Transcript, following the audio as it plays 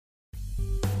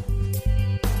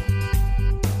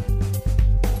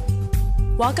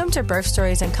Welcome to Birth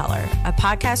Stories in Color, a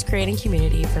podcast creating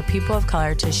community for people of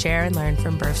color to share and learn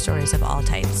from birth stories of all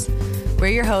types. We're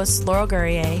your hosts, Laurel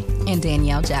Gourrier and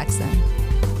Danielle Jackson.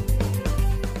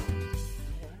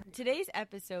 Today's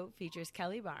episode features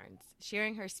Kelly Barnes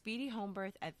sharing her speedy home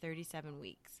birth at 37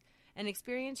 weeks, an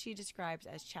experience she describes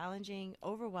as challenging,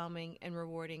 overwhelming, and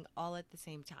rewarding all at the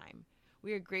same time.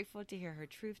 We are grateful to hear her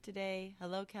truth today.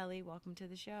 Hello, Kelly. Welcome to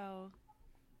the show.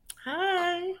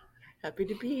 Hi. Happy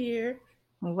to be here.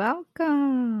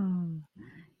 Welcome.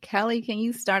 Kelly, can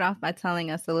you start off by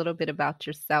telling us a little bit about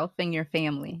yourself and your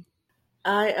family?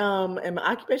 I am an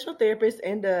occupational therapist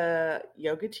and a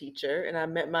yoga teacher, and I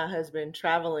met my husband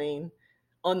traveling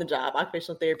on the job,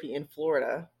 occupational therapy in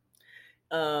Florida,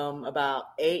 about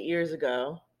 8 years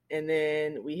ago. And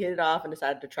then we hit it off and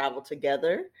decided to travel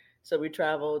together. So we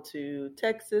traveled to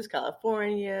Texas,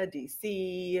 California,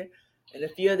 DC, and a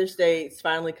few other states,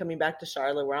 finally coming back to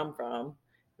Charlotte, where I'm from.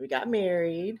 We got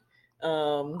married,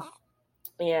 and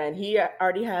he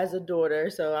already has a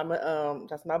daughter, so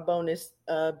that's my bonus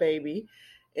baby.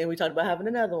 And we talked about having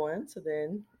another one. So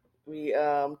then we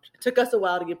it took us a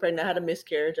while to get pregnant. I had a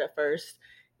miscarriage at first,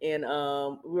 and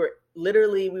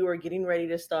we were getting ready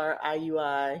to start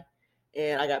IUI,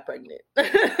 and I got pregnant.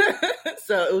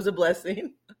 So it was a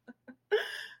blessing.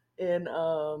 And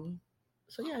so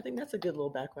yeah, I think that's a good little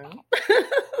background.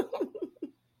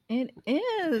 It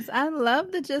is. I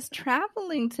love the just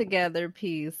traveling together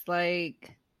piece.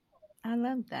 Like, I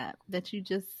love that you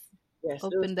just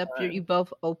opened up you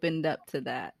both opened up to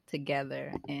that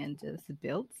together and just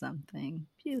built something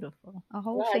beautiful. A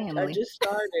whole family. I just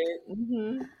started.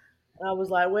 Mm-hmm. I was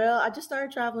like, well, I just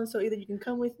started traveling, so either you can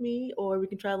come with me or we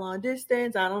can travel long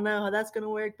distance. I don't know how that's going to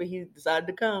work, but he decided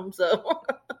to come. So,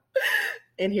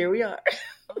 and here we are.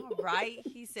 All right.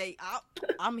 He said,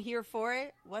 I'm here for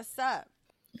it. What's up?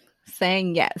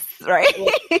 Saying yes, right?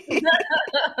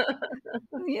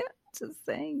 Yeah, just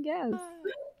saying yes.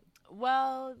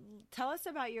 Well, tell us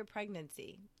about your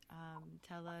pregnancy.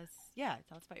 Tell us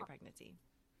about your pregnancy.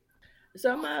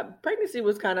 So my pregnancy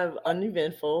was kind of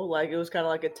uneventful. Like, it was kind of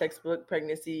like a textbook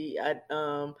pregnancy.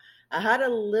 I had a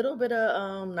little bit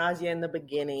of nausea in the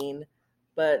beginning,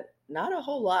 but not a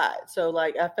whole lot. So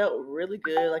like, I felt really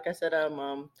good. Like I said, I'm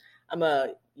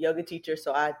a yoga teacher,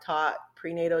 so I taught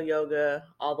prenatal yoga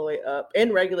all the way up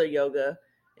and regular yoga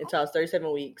until I was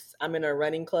 37 weeks. I'm in a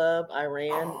running club. I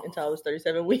ran until I was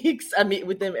 37 weeks. I meet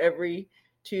with them every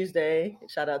Tuesday.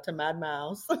 Shout out to Mad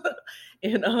Mouse.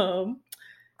 And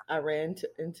I ran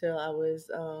until I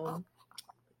was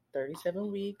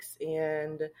 37 weeks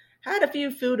and had a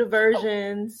few food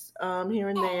aversions here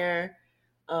and there.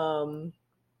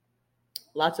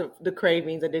 Lots of the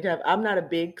cravings I did have. I'm not a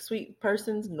big sweet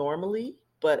person normally,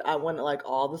 but I wanted like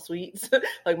all the sweets.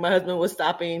 Like, my husband was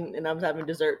stopping and I was having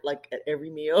dessert like at every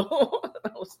meal.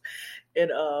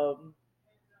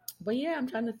 But yeah, I'm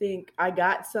trying to think. I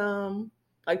got some,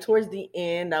 like towards the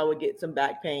end, I would get some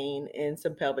back pain and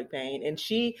some pelvic pain. And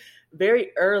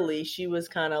very early, she was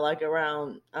kind of like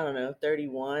around,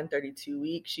 31, 32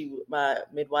 weeks. My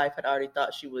midwife had already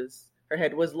thought her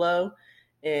head was low,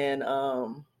 and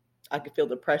I could feel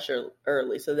the pressure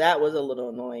early. So that was a little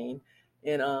annoying.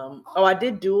 And, I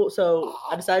did so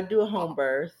I decided to do a home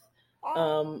birth.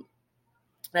 I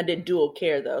did dual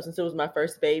care though, since it was my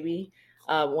first baby.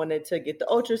 I wanted to get the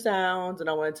ultrasounds and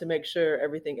I wanted to make sure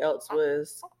everything else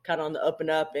was kind of on the up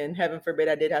and up, and heaven forbid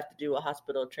I did have to do a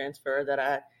hospital transfer that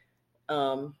I,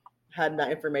 had my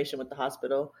information with the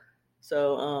hospital.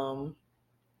 So,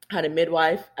 I had a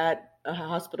midwife at a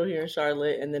hospital here in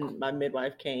Charlotte, and then my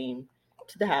midwife came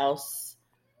to the house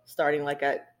starting like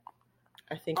at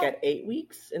 8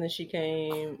 weeks, and then she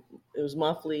came, it was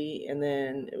monthly, and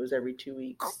then it was every 2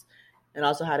 weeks, and I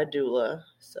also had a doula.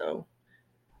 So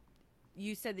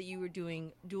you said that you were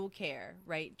doing dual care,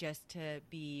 right? Just to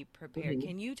be prepared. Mm-hmm.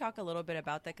 Can you talk a little bit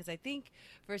about that? Because I think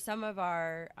for some of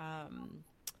our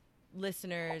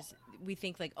listeners, we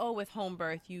think like, oh, with home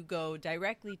birth, you go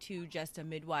directly to just a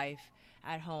midwife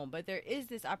at home. But there is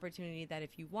this opportunity that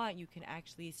if you want, you can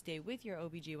actually stay with your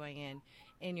OBGYN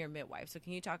and your midwife. So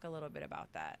can you talk a little bit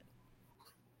about that?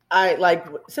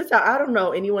 Since I don't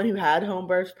know anyone who had home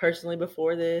births personally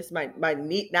before this. My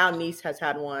niece has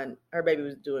had one. Her baby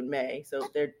was due in May, so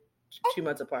they're 2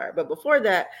 months apart. But before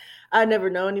that, I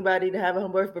never know anybody to have a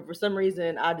home birth. But for some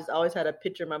reason, I just always had a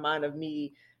picture in my mind of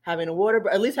me having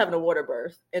at least having a water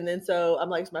birth. And then so I'm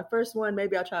like, it's my first one.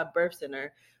 Maybe I'll try a birth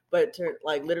center. But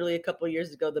literally a couple of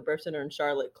years ago, the birth center in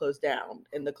Charlotte closed down,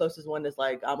 and the closest one is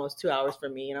like almost 2 hours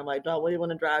from me. And I'm like, do I really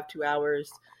want to drive 2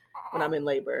 hours when I'm in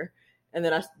labor? And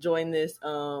then I joined this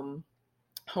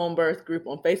home birth group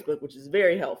on Facebook, which is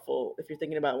very helpful. If you're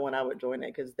thinking about one, I would join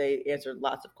it because they answered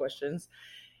lots of questions.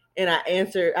 And I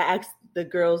asked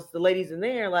the ladies in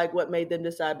there, like, what made them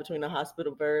decide between a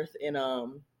hospital birth and a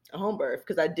home birth.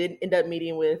 Because I did end up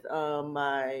meeting with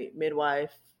my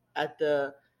midwife I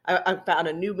found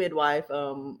a new midwife,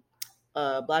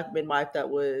 Black midwife that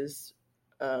was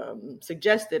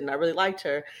suggested, and I really liked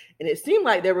her. And it seemed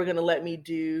like they were going to let me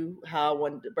do how I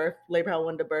wanted to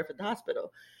birth at the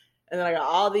hospital. And then I got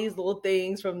all these little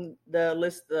things from the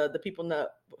list, the people in the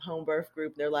home birth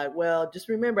group. They're like, well, just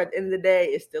remember at the end of the day,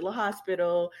 it's still a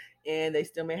hospital and they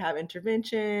still may have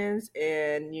interventions.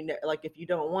 And, like if you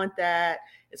don't want that,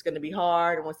 it's going to be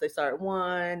hard. And once they start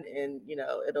one and,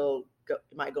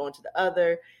 it might go into the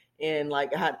other. And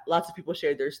like I had lots of people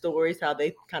share their stories, how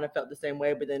they kind of felt the same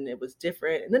way, but then it was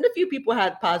different. And then a few people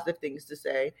had positive things to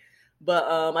say. But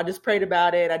I just prayed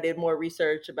about it. I did more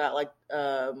research about like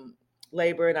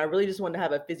labor, and I really just wanted to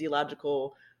have a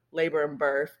physiological labor and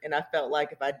birth. And I felt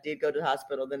like if I did go to the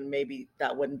hospital, then maybe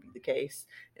that wouldn't be the case.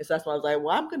 And so that's why I was like,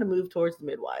 well, I'm going to move towards the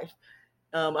midwife.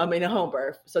 A home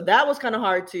birth. So that was kind of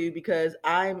hard too, because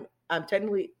I'm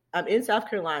in South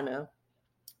Carolina,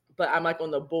 but I'm like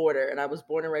on the border, and I was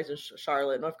born and raised in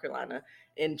Charlotte, North Carolina,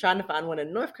 and trying to find one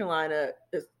in North Carolina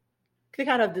is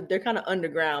they're kind of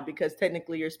underground, because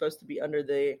technically you're supposed to be under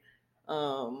the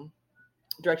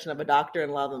direction of a doctor, and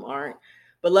a lot of them aren't.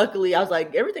 But luckily, I was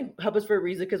like, everything happens for a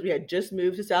reason, because we had just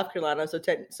moved to South Carolina,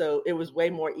 so it was way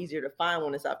more easier to find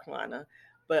one in South Carolina.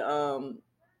 But and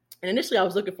initially, I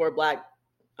was looking for a Black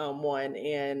one,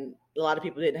 and a lot of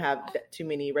people didn't have too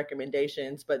many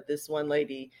recommendations. But this one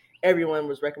lady, everyone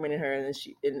was recommending her,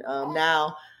 and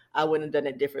now I wouldn't have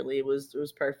done it differently. It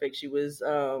was perfect. She was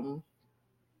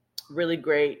really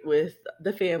great with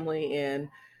the family, and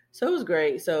so it was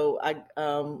great. So I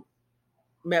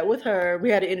met with her. We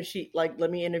had an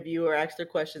let me interview her, asked her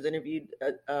questions, interviewed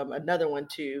another one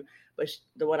too, but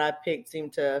the one I picked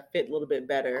seemed to fit a little bit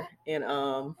better. And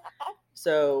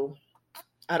so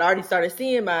I'd already started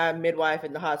seeing my midwife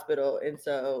in the hospital, and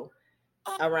so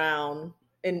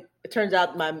and it turns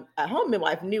out my at-home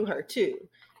midwife knew her too.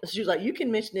 So she was like, you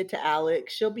can mention it to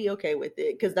Alex, she'll be okay with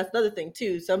it. Because that's another thing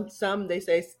too. Some they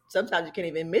say sometimes you can't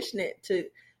even mention it to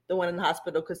the one in the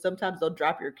hospital, because sometimes they'll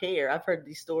drop your care. I've heard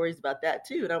these stories about that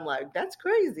too, and I'm like, that's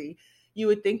crazy. You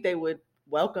would think they would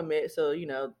welcome it, so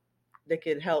they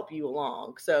could help you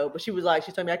along. So, but she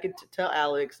told me I could tell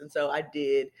Alex, and so I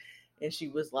did. And she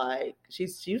was like, she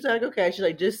was like, okay. She's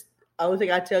like, just only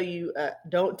thing I tell you,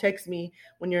 don't text me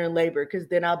when you're in labor, because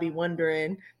then I'll be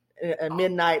wondering at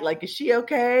midnight, like, is she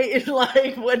okay? It's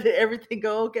like, did everything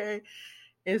go okay?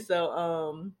 And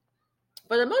so,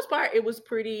 for the most part, it was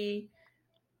pretty.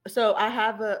 So I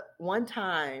have one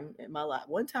time in my life,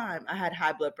 I had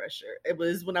high blood pressure. It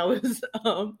was when I was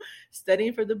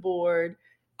studying for the board,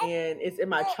 and it's in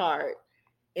my chart.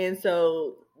 And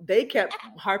so they kept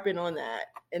harping on that.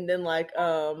 And then like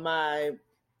my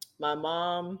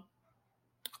mom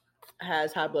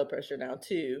has high blood pressure now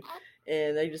too.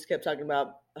 And they just kept talking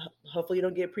about, hopefully you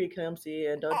don't get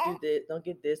preeclampsia, and don't do this, don't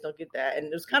get this, don't get that. And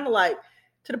it was kind of like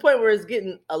to the point where it's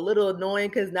getting a little annoying,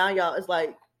 because now y'all, it's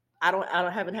like, I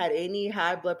haven't had any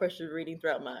high blood pressure reading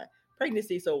throughout my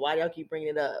pregnancy. So why do y'all keep bringing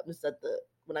it up? Just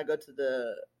when I go to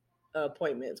the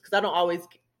appointments, because I don't always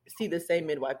see the same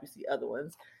midwife, you see other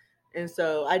ones. And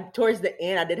so towards the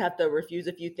end, I did have to refuse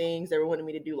a few things. They were wanting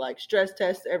me to do like stress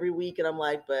tests every week. And I'm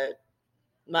like, but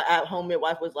my at-home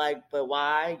midwife was like, but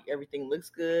why? Everything looks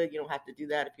good. You don't have to do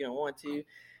that if you don't want to.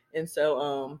 And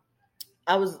so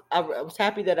I was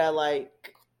happy that I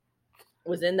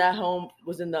was in the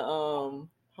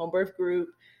home birth group,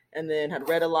 and then had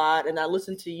read a lot, and I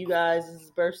listened to you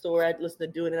guys' birth story. I listened to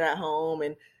doing it at home,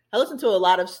 and I listened to a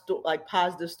lot of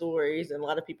positive stories and a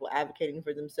lot of people advocating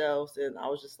for themselves. And I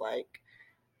was just like,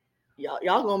 y'all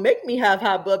gonna make me have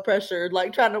high blood pressure,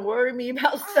 like trying to worry me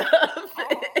about stuff.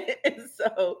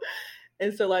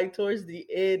 and so like towards the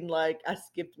end, like I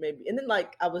skipped maybe, and then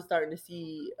like I was starting to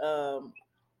see her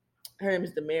name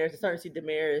is Damaris. I started to see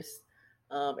Damaris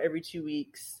every 2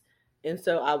 weeks. And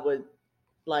so I would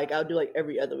do like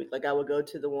every other week. Like I would go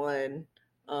to the one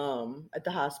at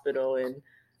the hospital and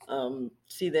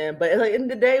see them. But like in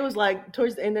the day, it was like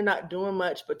towards the end, they're not doing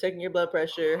much but taking your blood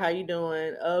pressure. How you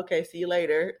doing? Okay, see you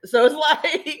later. So it's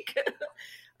like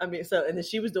and then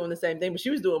she was doing the same thing, but she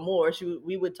was doing more.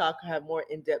 We would have more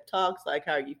in-depth talks, like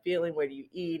how are you feeling, what are you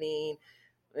eating,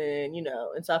 and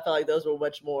and so I felt like those were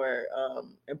much more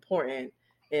important,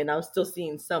 and I was still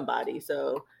seeing somebody.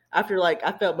 So after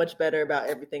I felt much better about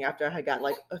everything after I got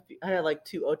I had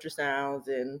 2 ultrasounds,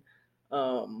 and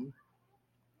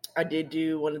I did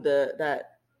do one of the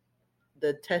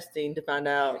the testing to find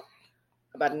out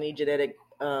about any genetic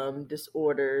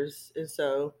disorders. And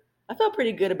so I felt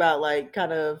pretty good about like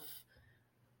kind of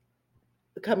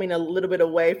coming a little bit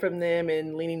away from them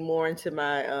and leaning more into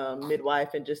my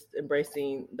midwife and just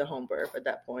embracing the home birth at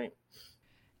that point.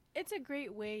 It's a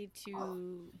great way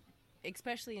to,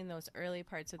 especially in those early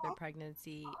parts of their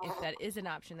pregnancy, if that is an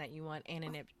option that you want and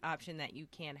an option that you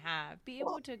can have, be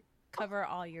able to cover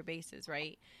all your bases,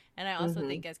 right? And I also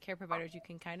think as care providers, you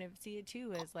can kind of see it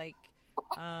too as like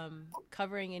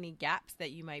covering any gaps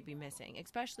that you might be missing,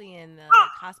 especially in the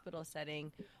hospital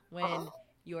setting when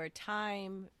your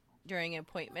time during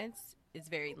appointments is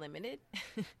very limited.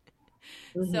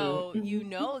 So you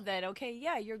know that, okay,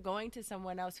 yeah, you're going to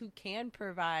someone else who can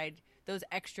provide those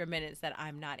extra minutes that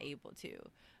I'm not able to.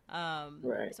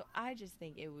 Right. So I just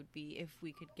think it would be, if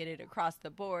we could get it across the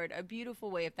board, a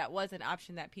beautiful way if that was an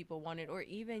option that people wanted, or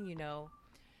even, you know,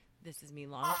 this is me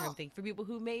long-term thing for people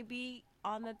who may be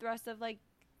on the thrust of like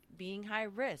being high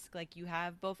risk, like you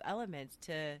have both elements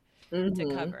to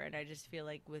cover. And I just feel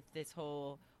like with this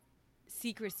whole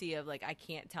secrecy of like, I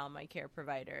can't tell my care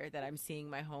provider that I'm seeing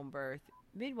my home birth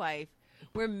midwife,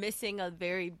 we're missing a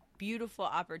very beautiful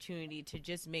opportunity to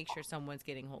just make sure someone's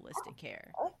getting holistic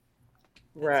care.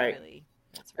 Right.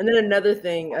 And then another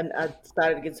thing, I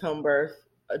decided against home birth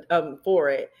for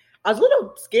it. I was a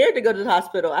little scared to go to the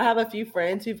hospital. I have a few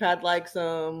friends who've had like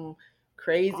some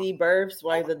crazy births,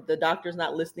 why the doctor's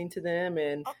not listening to them.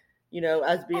 And, you know,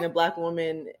 as being a Black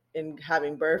woman and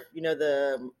having birth, you know,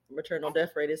 the maternal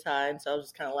death rate is high. And so I was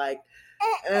just kind of like,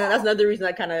 that's another reason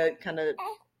I kind of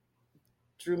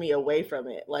drew me away from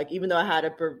it. Like, even though I had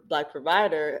a Black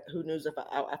provider, who knows if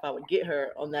I would get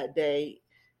her on that day.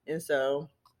 And so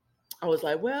I was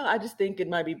like, well, I just think it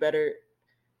might be better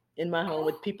in my home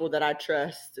with people that I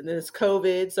trust. And then it's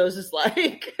COVID. So it's just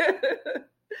like,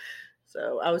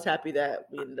 so I was happy that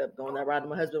we ended up going that route. And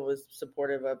my husband was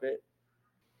supportive of it.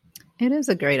 It is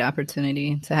a great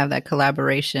opportunity to have that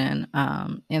collaboration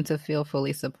and to feel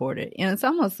fully supported. And it's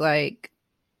almost like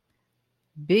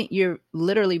you're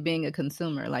literally being a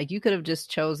consumer. Like, you could have just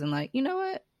chosen like, you know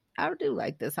what? I do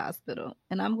like this hospital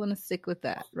and I'm going to stick with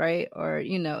that. Right. Or,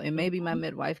 you know, and maybe my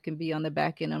midwife can be on the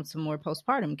back end of some more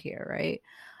postpartum care. Right.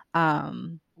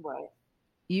 Right.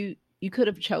 You could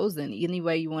have chosen any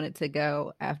way you wanted to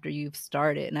go after you've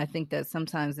started. And I think that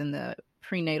sometimes in the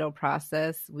prenatal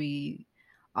process, we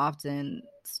often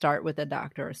start with a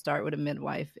doctor or start with a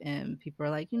midwife and people are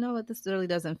like, you know what, this really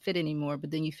doesn't fit anymore. But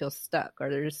then you feel stuck, or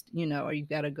there's, you know, or you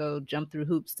got to go jump through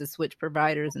hoops to switch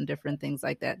providers and different things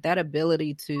like that. That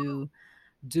ability to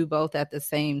do both at the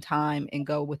same time and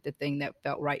go with the thing that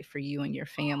felt right for you and your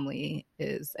family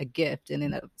is a gift in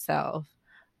and of itself.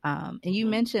 And you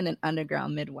mentioned an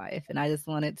underground midwife, and I just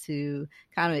wanted to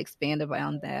kind of expand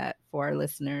upon that for our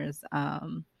listeners.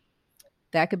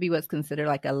 That could be what's considered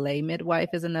like a lay midwife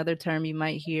is another term you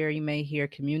might hear. You may hear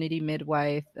community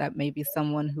midwife. That may be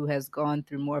someone who has gone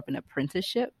through more of an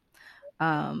apprenticeship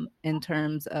in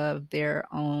terms of their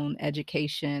own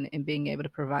education and being able to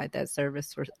provide that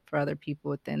service for other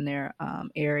people within their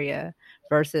area,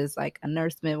 versus like a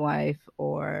nurse midwife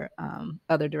or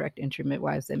other direct entry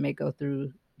midwives that may go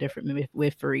through different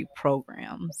midwifery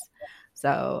programs.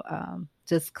 So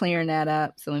just clearing that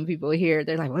up. So when people hear,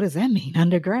 they're like, what does that mean,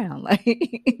 underground? Like,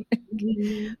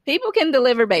 people can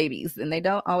deliver babies and they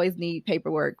don't always need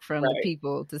paperwork from the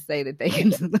people to say that they can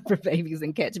deliver babies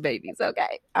and catch babies.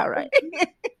 Okay. All right.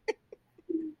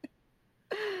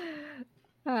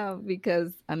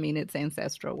 Because, I mean, it's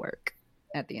ancestral work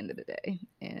at the end of the day.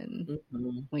 And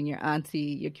when your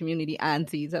community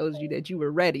auntie tells you that you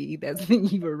were ready, that's when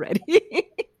you were ready.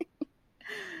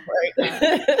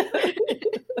 Right.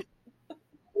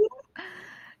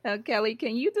 Now, Kelly,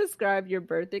 can you describe your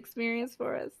birth experience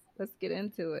for us? Let's get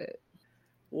into it.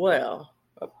 Well,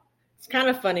 it's kind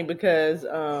of funny because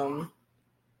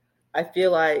I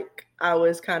feel like I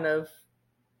was kind of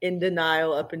in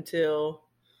denial up until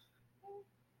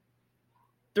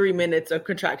 3 minutes of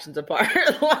contractions apart.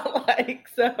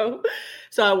 So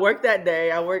I worked that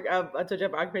day. I told you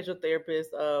I'm an occupational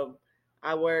therapist.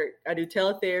 I do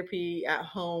teletherapy at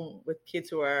home with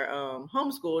kids who are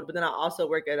homeschooled, but then I also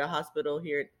work at a hospital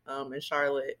here in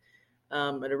Charlotte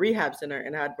at a rehab center,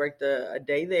 and I'd worked a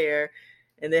day there,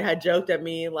 and they had joked at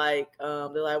me like, they're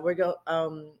like,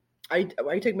 are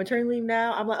you taking maternity leave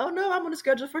now? I'm like, oh no, I'm on the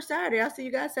schedule for Saturday. I'll see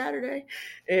you guys Saturday.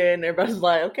 And everybody's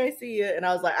like, okay, see you. And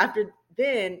I was like, after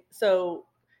then, so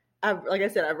like I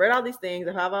said, I've read all these things.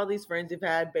 I have all these friends who've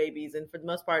had babies. And for the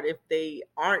most part, if they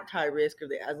aren't high risk, or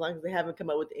as long as they haven't come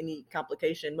up with any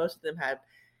complication, most of them have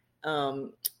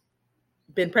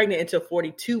been pregnant until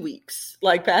 42 weeks,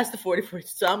 like past the 44.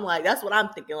 So I'm like, that's what I'm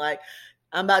thinking. Like,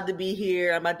 I'm about to be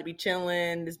here. I'm about to be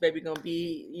chilling. This baby gonna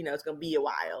be, it's gonna be a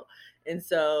while. And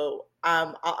so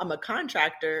I'm a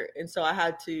contractor, and so I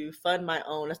had to fund my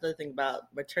own. That's another thing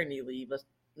about maternity leave. That's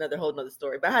another whole nother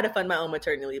story. But I had to fund my own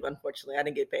maternity leave. Unfortunately, I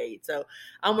didn't get paid, so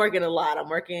I'm working a lot. I'm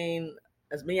working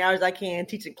as many hours as I can,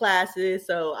 teaching classes.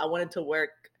 So I wanted to work.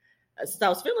 Since I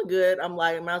was feeling good, I'm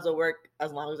like, I might as well work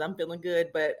as long as I'm feeling good.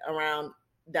 But around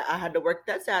that, I had to work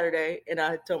that Saturday, and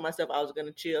I told myself I was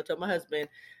gonna chill. I told my husband,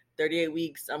 38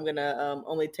 weeks, I'm gonna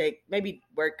only take maybe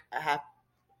work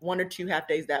one or two half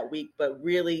days that week, but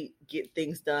really get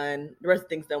things done. The rest of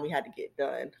the things done we had to get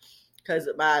done, because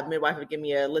my midwife would give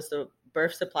me a list of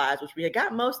birth supplies, which we had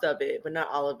got most of it, but not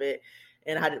all of it.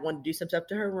 And I had wanted to do some stuff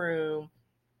to her room.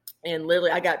 And literally,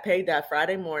 I got paid that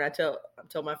Friday morning. I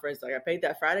told my friends, I got paid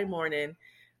that Friday morning,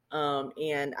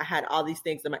 and I had all these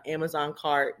things in my Amazon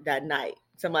cart that night.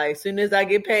 So I'm like, as soon as I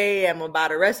get paid, I'm gonna buy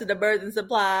the rest of the birthing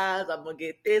supplies. I'm gonna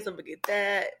get this. I'm gonna get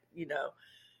that.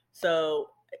 So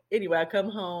anyway, I come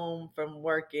home from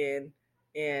working,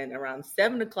 and around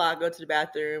 7:00, I go to the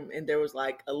bathroom, and there was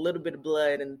like a little bit of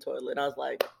blood in the toilet. I was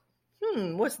like,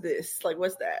 what's this? Like,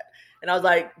 what's that? And I was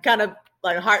like, kind of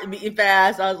like heart beating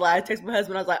fast. I was like, I text my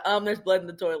husband. I was like, there's blood in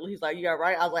the toilet. He's like, you all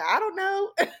right? I was like, I don't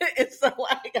know. And so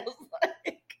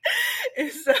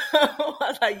I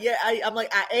was like, yeah, I'm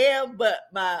like, I am, but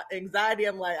my anxiety,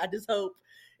 I'm like, I just hope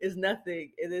is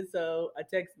nothing. And then so I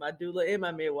text my doula and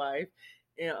my midwife,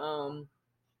 and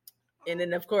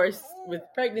then of course with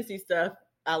pregnancy stuff,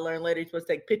 I learned later you're supposed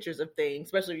to take pictures of things,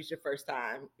 especially if it's your first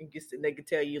time. And they could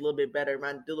tell you a little bit better.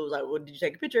 My doula was like, well, did you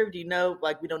take a picture of it? Do you know?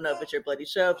 Like, we don't know if it's your bloody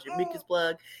shove, it's your mucus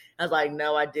plug. I was like,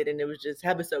 no, I didn't. It was just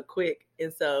happened so quick.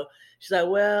 And so she's like,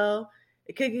 well,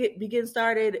 it could be getting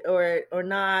started or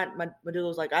not. My doula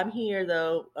was like, I'm here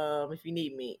though, if you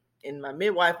need me. And my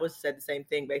midwife said the same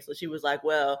thing. Basically, she was like,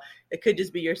 well, it could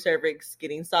just be your cervix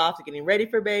getting soft, getting ready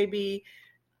for baby.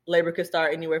 Labor could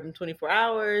start anywhere from 24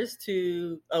 hours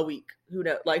to a week. Who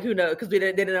knows? Because we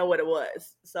didn't know what it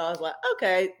was. So I was like,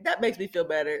 okay, that makes me feel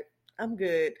better. I'm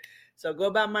good. So go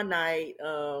about my night,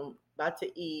 about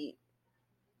to eat.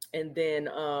 And then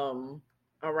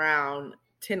around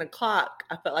 10 o'clock,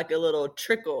 I felt like a little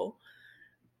trickle.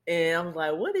 And I was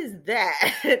like, what is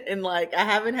that? And like, I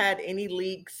haven't had any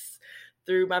leaks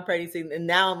through my pregnancy. And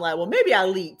now I'm like, well, maybe I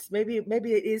leaked. Maybe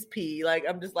it is pee. Like,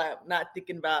 I'm just like not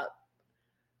thinking about,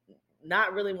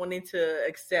 not really wanting to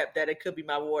accept that it could be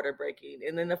my water breaking.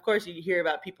 And then of course you hear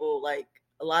about people, like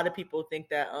a lot of people think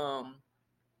that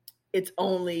it's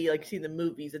only like you see in the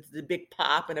movies, it's the big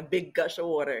pop and a big gush of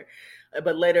water.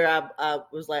 But later I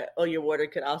was like, oh, your water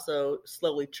could also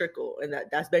slowly trickle. And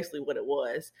that's basically what it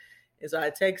was. And so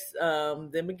I text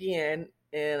them again,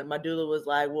 and my doula was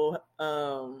like,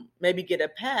 well, maybe get a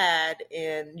pad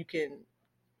and you can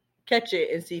catch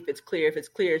it and see if it's clear. If it's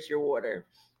clear, it's your water.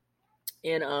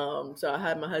 And so I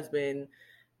had my husband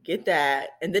get that,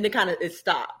 and then it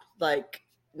stopped. Like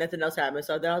nothing else happened.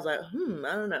 So then I was like,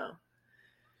 I don't know.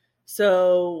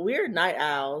 So we're night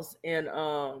owls, and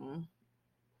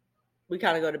we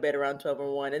kind of go to bed around 12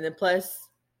 or 1. And then plus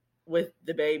with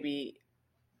the baby,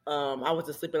 I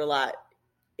wasn't sleeping a lot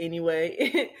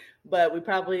anyway. But we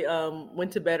probably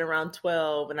went to bed around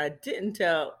 12, and I didn't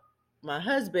tell my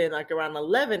husband. Like around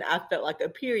 11, I felt like a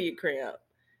period cramp.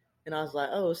 And I was like,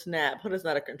 oh, snap. Hope it's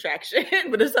not a contraction.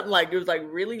 But it's something like, it was like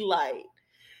really light.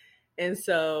 And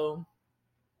so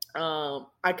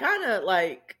I kind of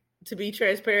like, to be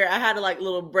transparent, I had a like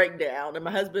little breakdown. And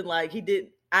my husband, like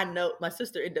I know my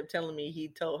sister ended up telling me, he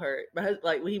told her, my husband,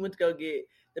 like when he went to go get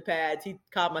the pads, he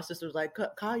called my sister, was like,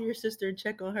 call your sister and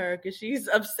check on her because she's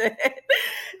upset.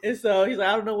 And so he's like,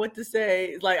 I don't know what to say.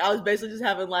 It's like, I was basically just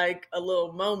having like a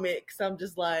little moment because I'm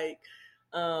just like,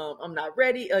 I'm not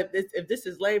ready. If this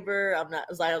is labor, I'm not.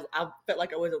 It's like I felt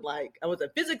like I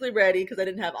wasn't physically ready because I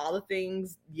didn't have all the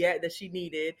things yet that she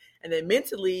needed, and then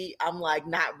mentally I'm like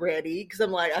not ready because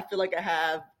I'm like I feel like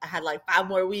I had like 5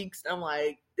 more weeks. I'm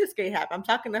like, this can't happen. I'm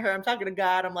talking to her. I'm talking to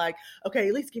God. I'm like, okay,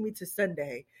 at least give me to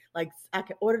Sunday. Like I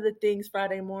can order the things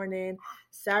Friday morning.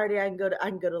 Saturday I can go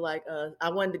to like I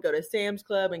wanted to go to Sam's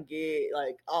Club and get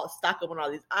like stock up on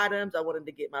all these items. I wanted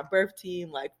to get my birth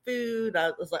team like food.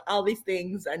 I was like all these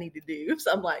things I need to do.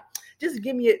 So I'm like, just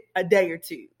give me a day or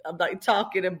two. I'm like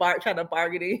talking and trying to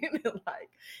bargain in and like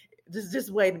just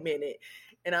wait a minute.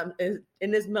 And I'm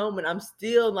in this moment, I'm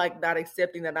still like not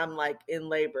accepting that I'm like in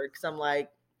labor because I'm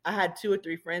like I had 2 or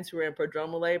 3 friends who were in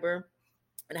prodromal labor.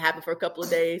 And it happened for a couple of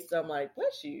days. So I'm like,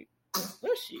 bless you.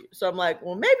 So I'm like,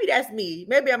 well, maybe that's me.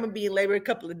 Maybe I'm going to be in labor a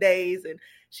couple of days and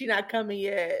she not coming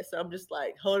yet. So I'm just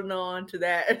like holding on to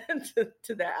that,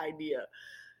 to that idea.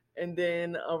 And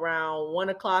then around 1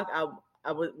 o'clock,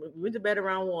 we went to bed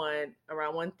around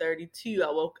 1:32.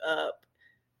 I woke up,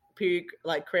 period,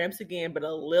 like cramps again, but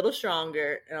a little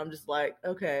stronger. And I'm just like,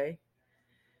 okay.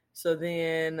 So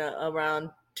then around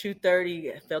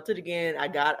 2:30, I felt it again. I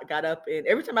got up, and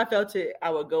every time I felt it, I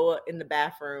would go in the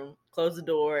bathroom, close the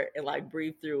door, and like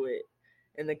breathe through it,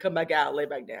 and then come back out, lay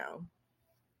back down.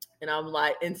 And I'm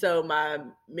like, and so my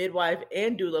midwife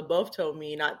and doula both told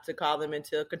me not to call them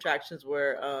until contractions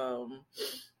were,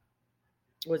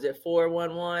 was it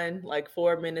 4-1-1, like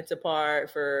 4 minutes apart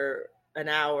for an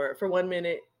hour, for 1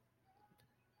 minute?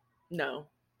 No.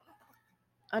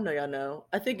 I know y'all know.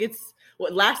 I think it's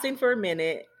lasting for a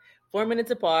minute, 4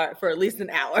 minutes apart for at least an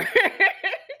hour.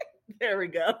 There we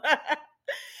go.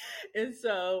 And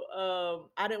so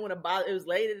I didn't want to bother. It was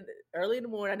early in the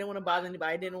morning. I didn't want to bother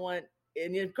anybody. I didn't want,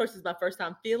 and of course it's my first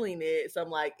time feeling it. So I'm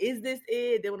like, is this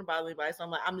it? Didn't want to bother anybody. So I'm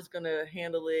like, I'm just going to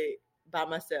handle it by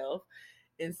myself.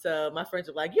 And so my friends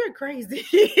were like, you're crazy.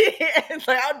 It's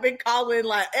like, I've been calling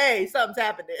like, hey, something's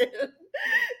happening.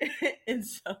 And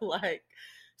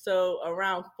so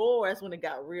around 4, that's when it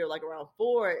got real. Like around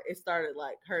 4, it started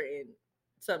like hurting,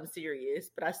 something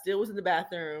serious. But I still was in the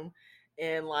bathroom,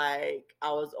 and like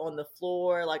I was on the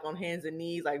floor, like on hands and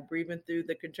knees, like breathing through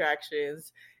the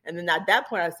contractions. And then at that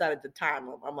point, I decided to time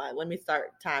them. I'm like, let me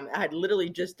start timing. I had literally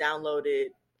just downloaded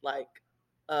like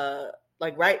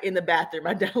right in the bathroom,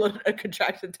 I downloaded a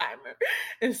contraction timer.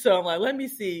 And so I'm like, let me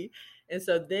see. And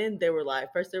so then they were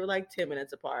like, first they were like 10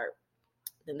 minutes apart.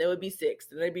 Then there would be 6,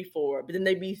 then they'd be 4, but then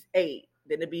they'd be 8,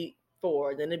 then it'd be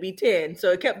 4, then it'd be 10.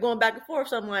 So it kept going back and forth.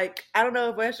 So I'm like, I don't know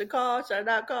if I should call, should I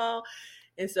not call?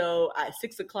 And so at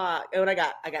 6 o'clock, and when I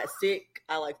got sick,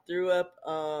 I like threw up.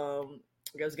 I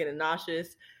was getting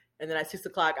nauseous. And then at 6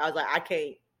 o'clock, I was like, I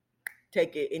can't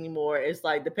take it anymore. It's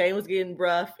like the pain was getting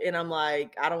rough, and I'm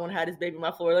like, I don't want to have this baby on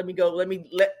my floor. Let me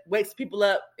wake people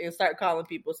up and start calling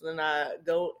people. So then I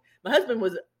go. My husband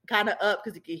was kind of up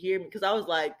because he could hear me, because I was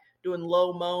like doing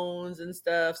low moans and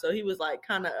stuff. So he was like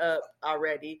kind of up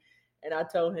already. And I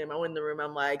told him, I went in the room,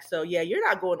 I'm like, so yeah, you're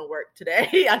not going to work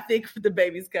today. I think the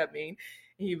baby's coming.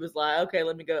 And he was like, okay,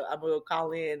 let me go. I'm going to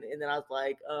call in. And then I was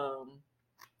like,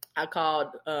 I called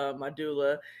my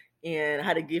doula, and I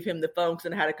had to give him the phone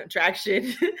because I had a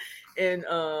contraction. And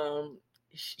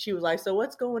she was like, so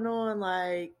what's going on?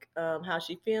 Like, how's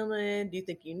she feeling? Do you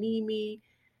think you need me?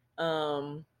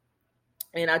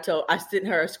 And I sent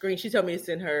her a screen. She told me to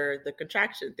send her the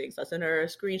contraction thing. So I sent her a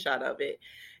screenshot of it.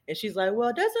 And she's like, well,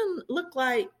 it doesn't look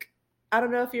like, I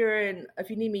don't know if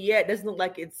you need me yet. It doesn't look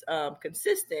like it's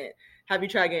consistent. Have you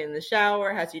tried getting in the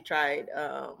shower? Has you tried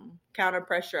counter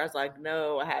pressure? I was like,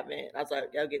 no, I haven't. I was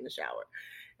like, I'll get in the shower.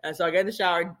 And so I got in the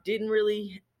shower. Didn't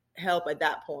really help at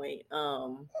that point.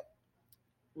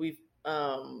 We've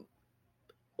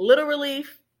little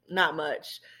relief, not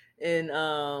much. And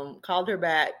called her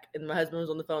back, and my husband was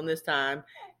on the phone this time.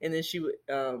 And then she's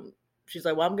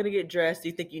like, well, I'm going to get dressed. Do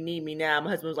you think you need me now?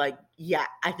 My husband was like, yeah,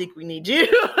 I think we need you.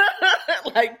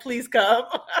 Like, please come.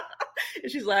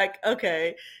 And she's like,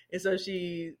 okay. And so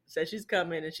she said she's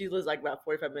coming, and she lives like about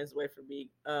 45 minutes away from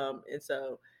me. And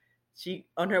so she,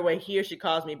 on her way here, she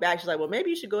calls me back. She's like, well,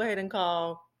 maybe you should go ahead and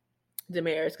call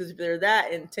Damaris, because if they're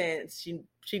that intense,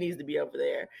 she needs to be over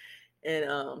there. And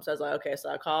so I was like, okay. So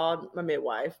I called my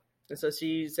midwife. And so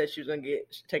she said she was going to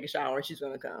take a shower, and she's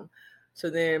going to come. So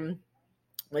then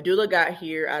my doula got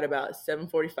here at about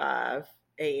 7:45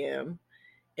 a.m.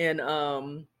 And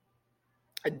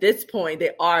at this point,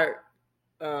 they are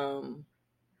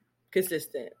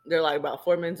consistent. They're like about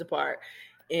 4 minutes apart.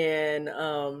 And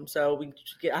so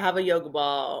I have a yoga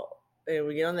ball, and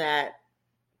we get on that.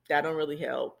 That don't really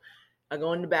help. I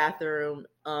go in the bathroom.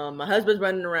 My husband's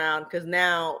running around because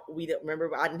now we don't remember.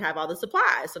 I didn't have all the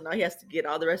supplies, so now he has to get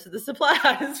all the rest of the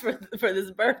supplies for this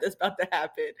birth that's about to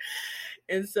happen.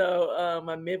 And so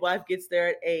my midwife gets there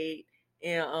at 8,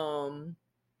 and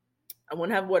I want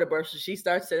to have water birth, so she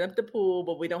starts setting up the pool,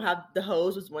 but we don't have the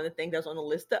hose. Was one of the things that was on the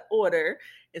list to order.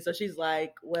 And so she's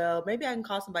like, "Well, maybe I can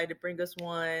call somebody to bring us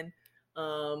one."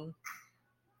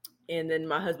 And then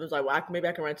my husband's like, well, maybe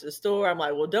I can run to the store. I'm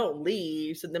like, well, don't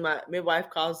leave. So then my midwife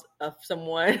calls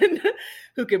someone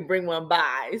who can bring one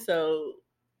by. So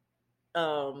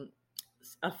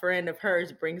a friend of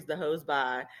hers brings the hose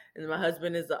by. And my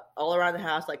husband is all around the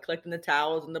house, like collecting the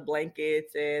towels and the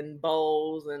blankets and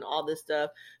bowls and all this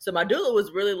stuff. So my doula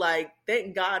was really like,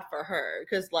 thank God for her.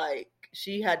 Because like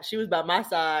she was by my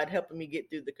side helping me get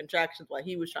through the contractions while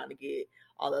he was trying to get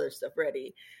all the other stuff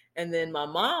ready. And then my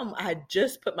mom, I had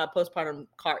just put my postpartum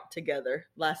cart together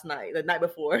the night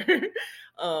before.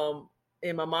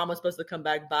 And my mom was supposed to come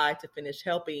back by to finish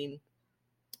helping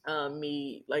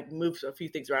me like move a few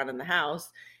things around in the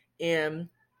house. And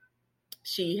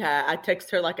I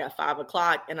texted her like at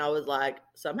 5:00 and I was like,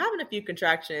 so I'm having a few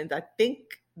contractions. I think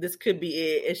this could be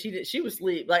it. And she was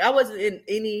asleep. Like I wasn't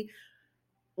in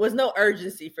was no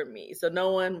urgency for me. So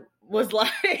no one was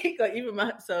like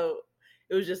even so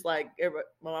it was just like,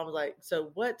 my mom was like,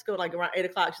 so what's going, like around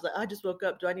 8:00? She's like, I just woke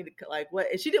up. Do I need to, like, what?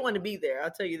 And she didn't want to be there.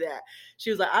 I'll tell you that.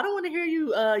 She was like, I don't want to hear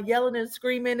you yelling and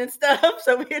screaming and stuff.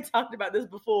 So we had talked about this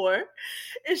before.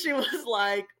 And she was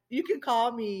like, you can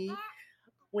call me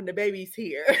when the baby's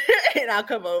here and I'll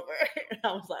come over. And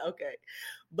I was like, okay.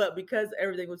 But because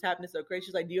everything was happening so crazy,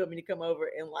 she's like, do you want me to come over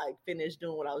and like finish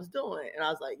doing what I was doing? And I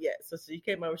was like, yes. So she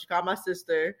came over, she called my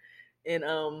sister, and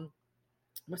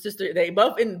my sister,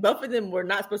 both of them were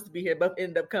not supposed to be here, both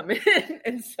ended up coming.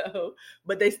 And so,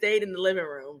 but they stayed in the living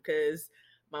room because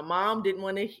my mom didn't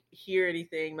want to hear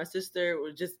anything. My sister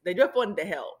they just wanted to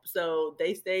help. So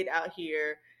they stayed out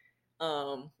here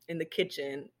in the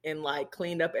kitchen and like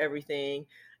cleaned up everything.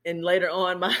 And later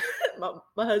on, my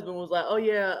husband was like, oh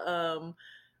yeah,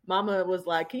 Mama was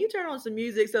like, can you turn on some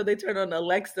music? So they turned on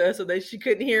Alexa so that she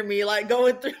couldn't hear me like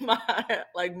going through my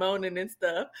like moaning and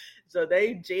stuff. So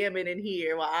they jamming in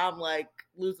here while I'm like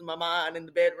losing my mind in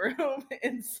the bedroom.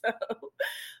 And so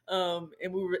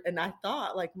and I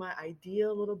thought like my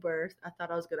ideal little birth, I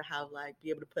thought I was gonna have like be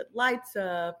able to put lights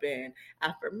up and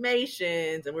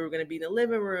affirmations, and we were gonna be in the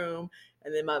living room.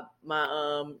 And then my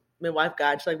wife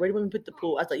got, she's like, where do you want me to put the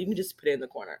pool? I was like, you can just put it in the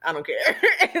corner. I don't care.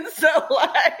 And so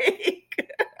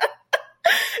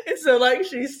like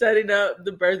she's setting up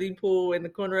the birthing pool in the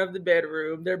corner of the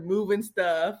bedroom. They're moving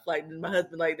stuff. Like my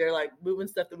husband, like they're like moving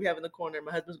stuff that we have in the corner.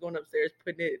 My husband's going upstairs,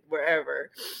 putting it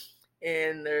wherever.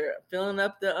 And they're filling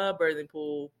up the birthing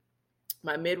pool.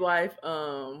 My midwife,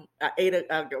 around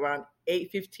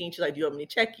 8:15, she's like, do you want me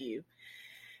to check you?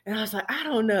 And I was like, I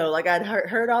don't know. Like I'd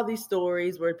heard all these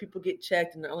stories where people get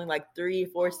checked and they're only like 3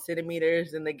 or 4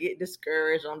 centimeters and they get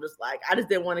discouraged. And I'm just like, I just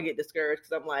didn't want to get discouraged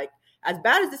because I'm like, as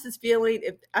bad as this is feeling,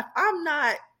 if I'm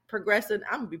not progressing,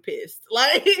 I'm gonna be pissed.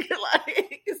 Like,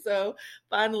 so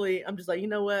finally I'm just like, you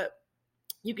know what?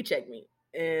 You can check me.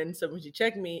 And so when she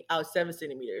checked me, I was 7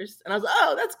 centimeters. And I was like,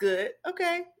 oh, that's good.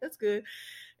 Okay, that's good.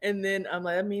 And then I'm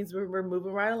like, that means we're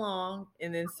moving right along.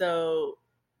 And then so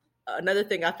another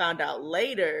thing I found out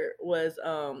later was,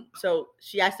 so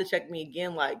she asked to check me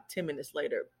again like 10 minutes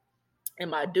later. And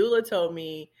my doula told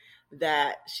me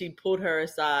that she pulled her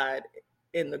aside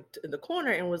in the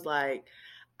corner and was like,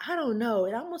 I don't know.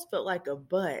 It almost felt like a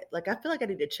butt. Like, I feel like I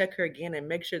need to check her again and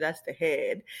make sure that's the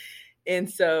head. And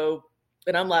so,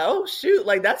 and I'm like, oh shoot,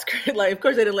 like that's great. Like, of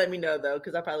course they didn't let me know though,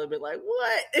 because I probably been like,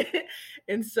 what?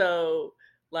 And so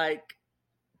like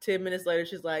 10 minutes later,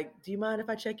 she's like, do you mind if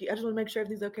I check you? I just want to make sure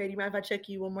everything's okay. Do you mind if I check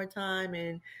you one more time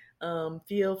and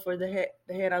feel for the head?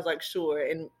 I was like, sure.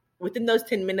 And within those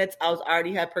 10 minutes, I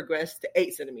already had progressed to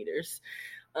 8 centimeters.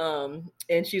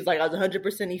 And she's like, I was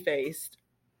 100% effaced.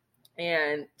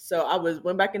 And so I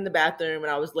went back in the bathroom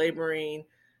and I was laboring.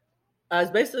 I was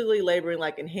basically laboring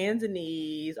like in hands and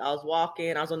knees. I was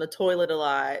walking. I was on the toilet a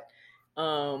lot.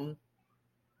 And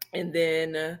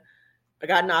then I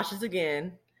got nauseous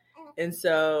again. And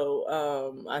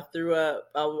so I threw up.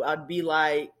 I'd be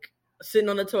like sitting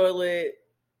on the toilet,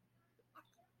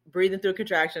 breathing through a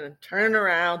contraction, and turning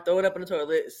around, throwing up in the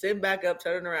toilet, sitting back up,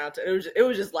 turning around. It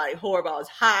was just like horrible. I was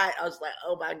hot. I was like,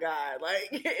 oh my God.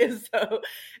 Like,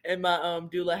 and my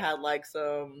doula had like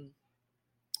some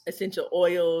essential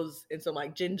oils and some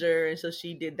like ginger. And so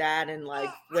she did that and like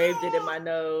waved it in my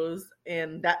nose.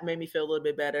 And that made me feel a little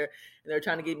bit better. And they were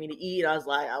trying to get me to eat. I was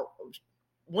like, I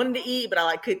wanted to eat, but I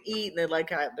like couldn't eat. And they were like,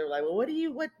 well, do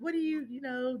you want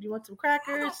some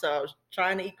crackers? So I was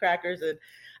trying to eat crackers, and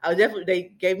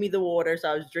they gave me the water.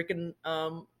 So I was drinking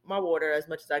my water as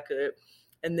much as I could.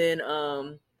 And then,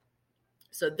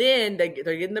 so then they're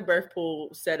getting the birth pool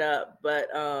set up, but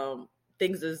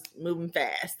things is moving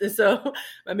fast. And so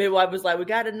my midwife was like, we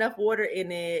got enough water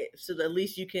in it so that at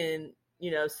least you can,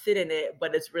 sit in it,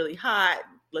 but it's really hot.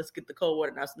 Let's get the cold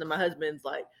water now. So then my husband's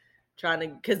like trying to,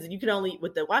 because you can only,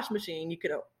 with the wash machine,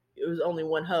 it was only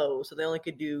one hose. So they only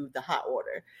could do the hot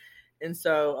water. And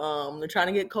so they're trying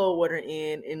to get cold water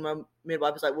in, and my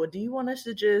midwife was like, well, do you want us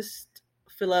to just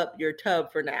fill up your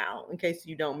tub for now in case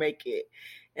you don't make it?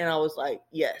 And I was like,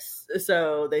 yes.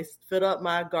 So they filled up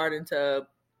my garden tub,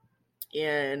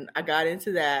 and I got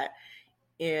into that,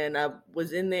 and I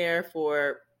was in there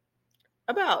for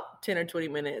about 10 or 20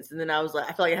 minutes. And then I was like,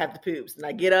 I feel like I have the poops, and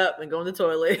I get up and go in the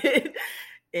toilet.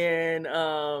 And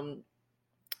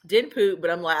Didn't poop,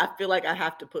 but I'm like, I feel like I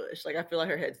have to push. Like, I feel like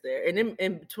her head's there. And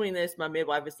in between this, my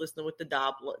midwife is listening with the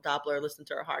Doppler, listening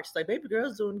to her heart. She's like, baby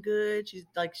girl's doing good. She's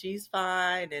like, she's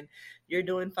fine, and you're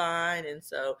doing fine. And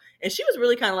so, and she was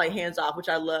really kind of like hands off, which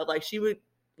I love. Like, she would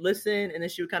listen, and then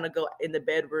she would kind of go in the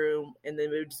bedroom, and then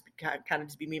it would just be, kind of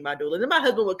just be me and my doula. And then my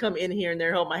husband would come in here and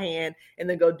there, hold my hand, and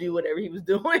then go do whatever he was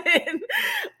doing.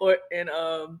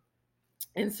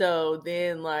 And so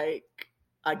then, like,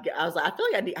 I was like, I feel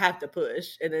like I have to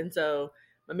push. And then so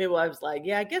my midwife was like,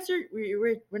 yeah, I guess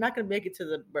we're not going to make it to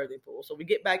the birthing pool. So we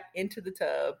get back into the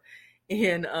tub,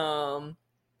 and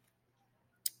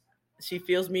she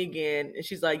feels me again. And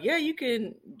she's like, yeah, you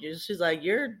can. She's like,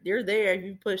 you're there. If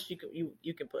you push, you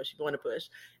can push if you want to push.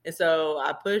 And so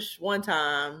I pushed one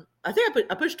time. I think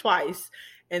I pushed twice.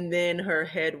 And then her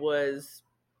head was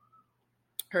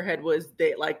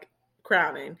like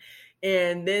crowning.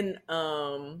 And then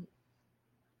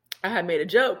I had made a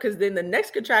joke, because then the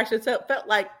next contraction felt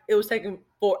like it was taking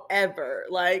forever.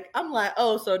 Like, I'm like,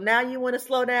 oh, so now you want to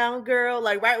slow down, girl?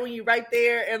 Like, right when you're right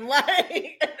there, and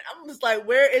like, and I'm just like,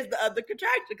 where is the other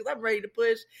contraction? Because I'm ready to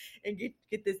push and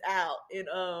get this out.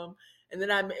 And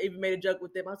then I even made a joke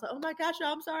with them. I was like, oh my gosh,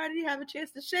 I'm sorry, I didn't have a chance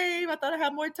to shave. I thought I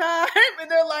had more time. And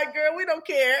they're like, girl, we don't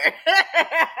care.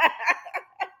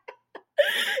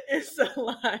 And so,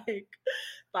 like,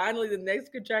 finally the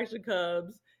next contraction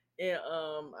comes, and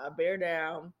I bear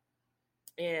down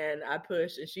and I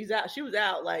push, and she's out. She was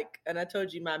out, like, and I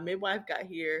told you my midwife got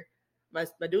here. My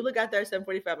doula got there at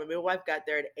 7:45. My midwife got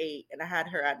there at 8, and I had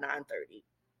her at 9:30.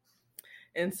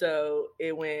 And so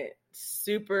it went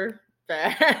super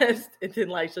fast. And then,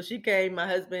 like, so she came. My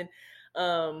husband,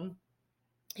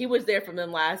 he was there for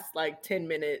them last like 10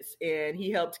 minutes, and he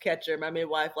helped catch her. My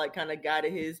midwife like kind of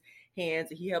guided his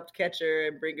hands, and he helped catch her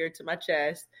and bring her to my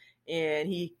chest. And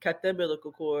he cut the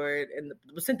umbilical cord, and the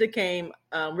placenta came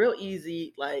real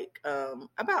easy, like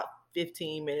about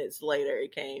 15 minutes later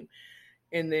it came.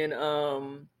 And then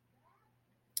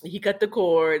he cut the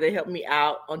cord. They helped me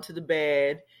out onto the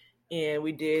bed, and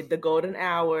we did the golden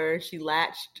hour. She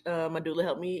latched. My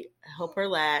doula help her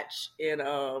latch,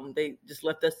 and they just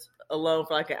left us alone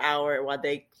for like an hour while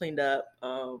they cleaned up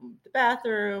the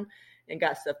bathroom and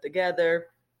got stuff together.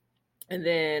 And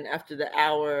then after the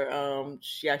hour,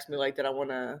 she asked me, like, did I want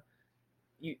to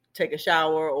take a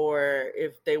shower, or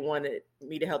if they wanted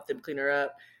me to help them clean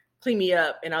me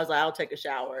up. And I was like, I'll take a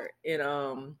shower.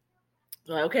 And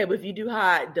like, okay, but if you do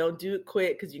hot, don't do it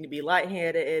quick, because you can be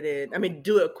lightheaded. And I mean,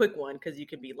 do a quick one, because you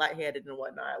can be lightheaded and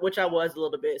whatnot, which I was a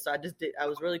little bit. So I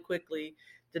was really quickly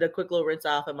did a quick little rinse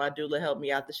off, and my doula helped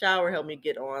me out the shower, helped me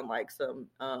get on like some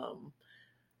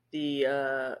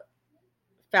the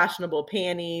fashionable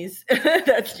panties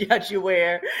that you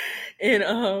wear,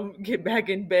 and get back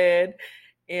in bed.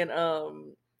 And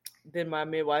then my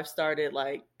midwife started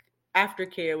like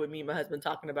aftercare with me and my husband,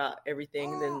 talking about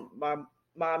everything. And then my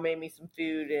mom made me some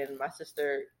food, and my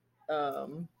sister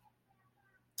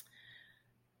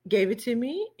gave it to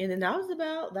me. And then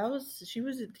she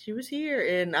was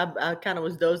here, and I kind of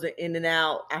was dozing in and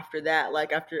out after that.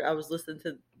 Like, after I was listening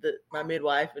to my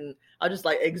midwife, and I was just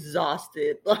like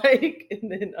exhausted. Like,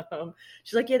 and then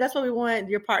she's like, yeah, that's what we want,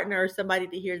 your partner or somebody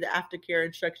to hear the aftercare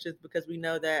instructions, because we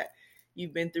know that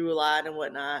you've been through a lot and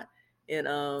whatnot. And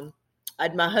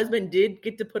my husband did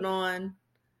get to put on.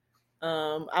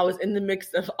 I was in the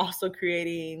mix of also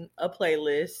creating a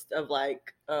playlist of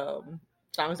like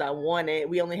songs I wanted.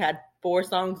 We only had 4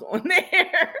 songs on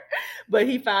there, but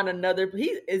he found another.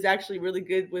 He is actually really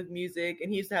good with music, and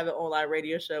he used to have an online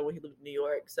radio show when he lived in New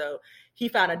York. So he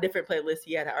found a different playlist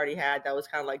he had already had that was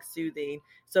kind of like soothing.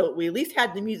 So we at least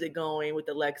had the music going with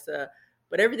Alexa,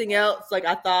 but everything else, like,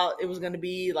 I thought it was going to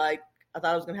be like, I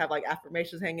thought I was going to have like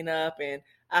affirmations hanging up, and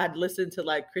I had listened to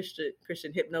like Christian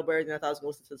Hypnobirds, and I thought I was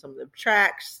going to listen to some of the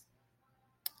tracks.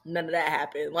 None of that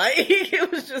happened. Like,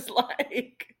 it was just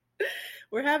like,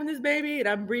 we're having this baby, and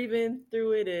I'm breathing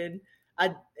through it. And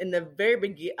in the very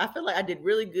beginning, I feel like I did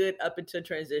really good up until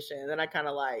transition. And then I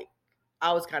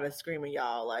was kind of screaming,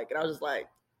 y'all, like, and I was just like,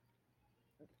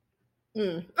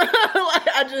 like,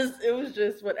 it was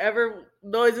just whatever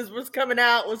noises was coming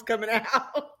out.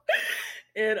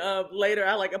 And later,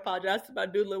 I like apologized to my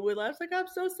doula. I was like, I'm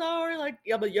so sorry. Like,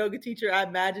 I'm a yoga teacher. I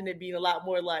imagine it being a lot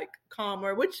more like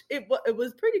calmer, which it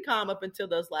was pretty calm up until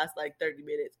those last like 30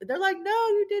 minutes. And they're like, no,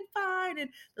 you did fine. And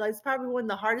like, it's probably one of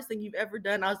the hardest thing you've ever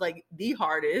done. I was like, the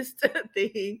hardest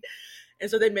thing. And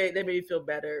so they made me feel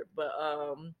better. But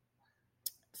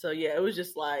so yeah, it was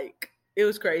just like, it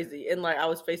was crazy. And like, I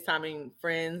was FaceTiming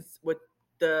friends with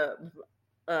the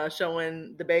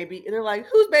showing the baby, and they're like,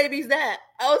 whose baby's that?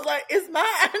 I was like, it's mine.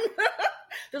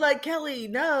 They're like, Kelly,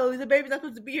 no, the baby's not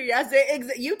supposed to be here. I said,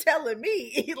 you telling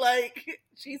me? Like,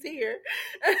 she's here.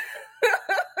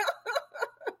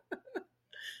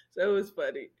 So it was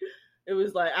funny. It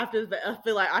was like I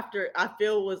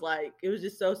feel was like it was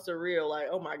just so surreal. Like,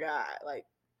 oh my God, like,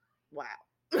 wow.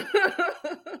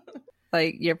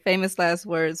 Like your famous last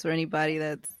words for anybody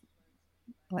that's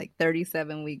like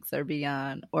 37 weeks or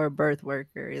beyond or a birth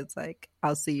worker is like,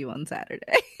 I'll see you on Saturday.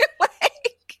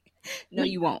 Like, no,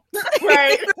 you won't.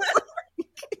 Right.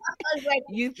 Like,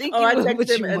 you think I text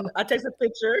him and I text a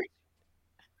picture.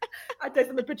 I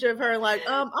text him a picture of her and like,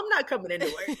 I'm not coming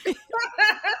anywhere.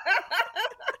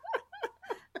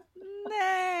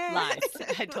 Lies.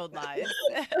 I told lies.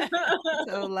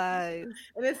 So lies.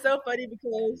 And it's so funny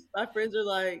because my friends are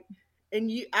like,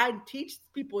 I teach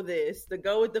people this to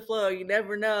go with the flow. You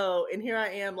never know. And here I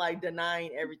am like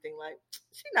denying everything. Like,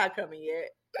 she's not coming yet.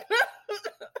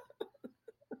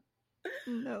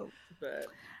 No. But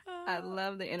I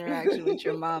love the interaction with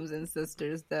your moms and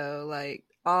sisters though. Like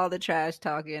all the trash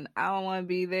talking. I don't want to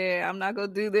be there. I'm not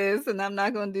going to do this and I'm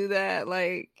not going to do that.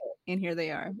 Like, and here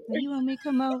they are. You want me to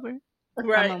come over?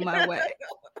 Right. I'm on my way.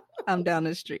 I'm down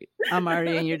the street. I'm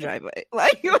already in your driveway.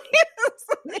 Like,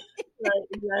 right,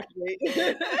 exactly.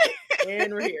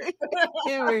 And we're here.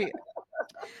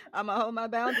 I'm gonna hold my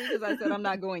boundary because I said I'm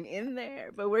not going in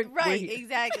there, but we're here.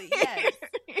 Exactly.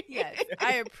 Yes.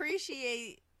 I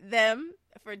appreciate them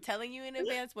for telling you in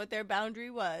advance what their boundary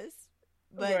was,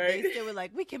 but they still were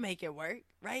like, we can make it work,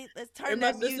 right? Let's turn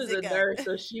that music up. My sister's a nurse,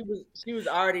 so she was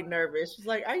already nervous. She's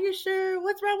like, "Are you sure?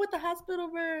 What's wrong with the hospital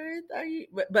birth? Are you?"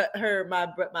 But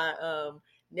my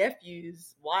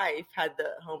nephew's wife had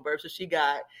the home birth, so she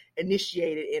got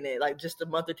initiated in it like just a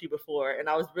month or two before, and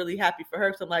I was really happy for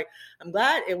her. So I'm like, I'm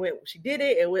glad it went. She did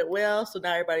it. It went well. So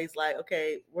now everybody's like,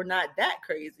 okay, we're not that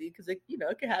crazy because it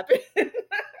can happen.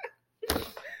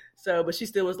 So, but she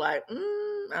still was like,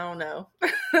 I don't know.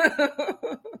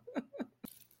 But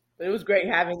it was great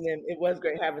having them. It was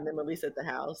great having them at least at the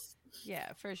house.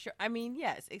 Yeah, for sure. I mean,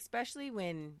 yes, especially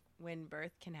when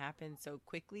birth can happen so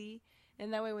quickly.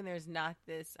 And that way, when there's not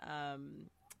this,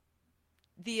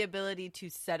 the ability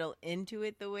to settle into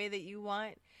it the way that you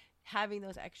want, having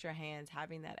those extra hands,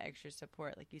 having that extra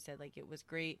support, like you said, like it was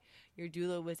great. Your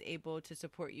doula was able to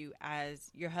support you as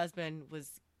your husband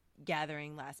was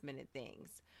gathering last minute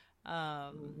things.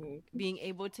 Being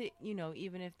able to,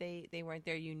 even if they weren't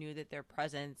there, you knew that their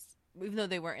presence, even though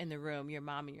they weren't in the room, your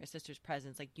mom and your sister's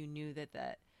presence, like you knew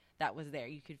that was there.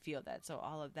 You could feel that. So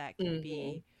all of that can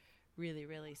be really,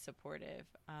 really supportive.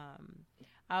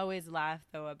 I always laugh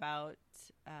though about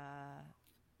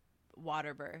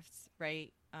water births,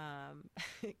 right?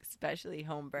 Especially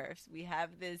home births. We have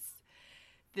this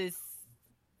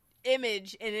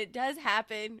image, and it does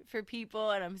happen for people,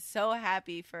 and I'm so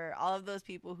happy for all of those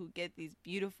people who get these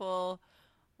beautiful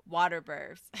water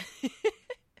births.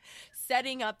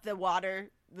 Setting up the water,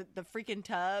 the freaking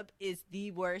tub is the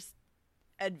worst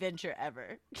adventure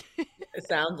ever. It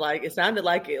sounded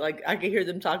like it. Like I could hear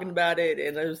them talking about it,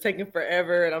 and it was taking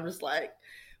forever. And I'm just like,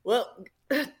 well,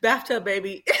 bathtub,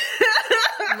 baby.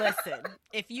 Listen,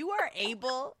 if you are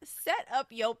able, set up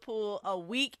your pool a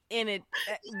week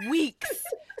weeks,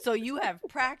 so you have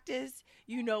practice.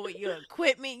 You know what your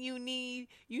equipment you need.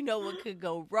 You know what could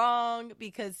go wrong,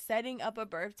 because setting up a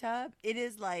birth tub,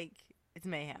 it's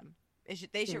mayhem.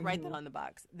 They should write that on the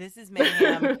box. This is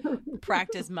mayhem.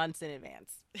 Practice months in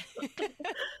advance.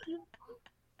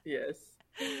 Yes.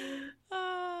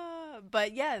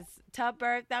 But yes, tub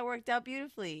birth, that worked out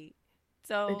beautifully.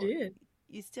 So it did.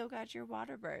 You still got your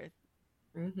water birth.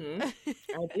 I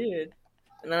did.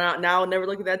 And now I'll never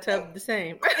look at that tub the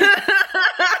same.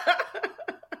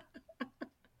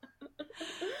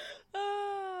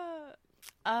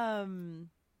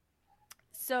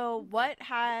 So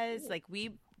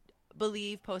we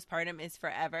believe postpartum is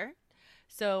forever.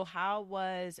 So how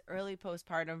was early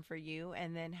postpartum for you?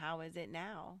 And then how is it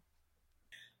now?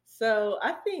 So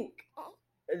I think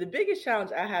the biggest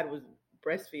challenge I had was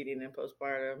breastfeeding in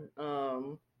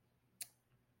postpartum.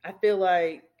 I feel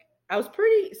like I was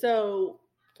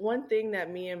one thing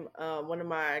that me and one of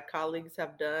my colleagues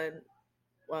have done,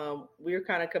 we were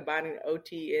kind of combining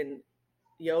OT and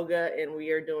yoga, and we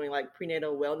are doing like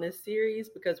prenatal wellness series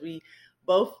because we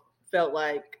both felt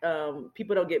like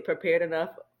people don't get prepared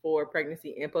enough for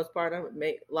pregnancy and postpartum,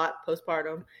 a lot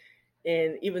postpartum.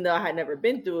 And even though I had never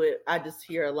been through it, I just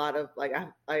hear a lot of like,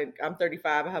 I'm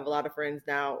 35. I have a lot of friends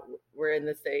now. We're in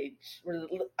the stage, we're,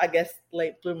 I guess,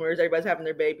 late bloomers. Everybody's having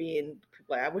their baby, and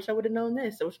people are like, I wish I would have known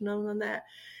this. I wish I would have known that.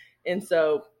 And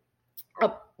so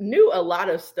I knew a lot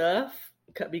of stuff,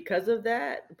 because of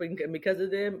that, because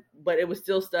of them, but it was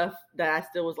still stuff that I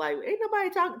still was like, ain't nobody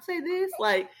talking say this.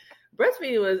 Like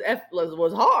breastfeeding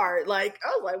was hard. Like I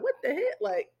was like, what the heck?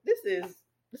 Like this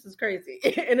is crazy.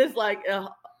 And it's like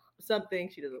something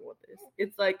she doesn't want this.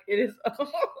 It's like it is.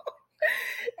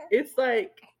 It's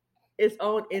like its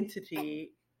own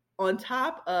entity on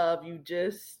top of you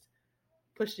just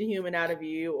pushed a human out of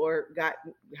you or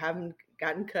haven't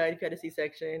gotten cut, you've had a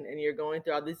C-section, and you're going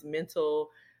through all this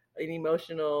mental and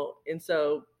emotional. And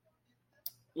so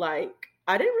like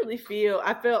I didn't really feel,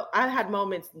 I had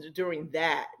moments during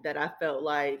that I felt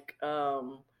like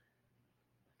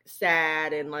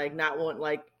sad and like not want,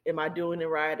 like, am I doing it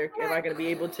right, or am I going to be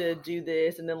able to do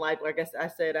this? And then like I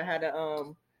said, I had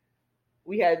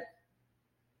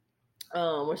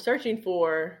we're searching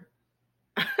for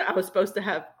I was supposed to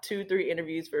have 2-3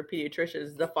 interviews for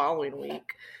pediatricians the following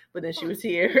week, but then she was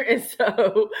here. And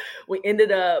so we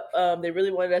ended up, they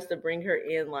really wanted us to bring her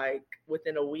in like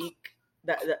within a week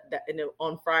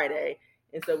on Friday.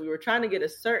 And so we were trying to get a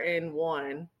certain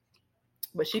one,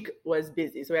 but she was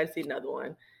busy. So we had to see another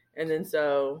one. And then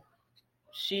so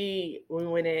we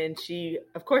went in,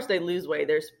 of course they lose weight.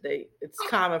 It's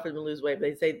common for them to lose weight, but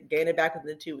they say gain it back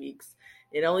within 2 weeks.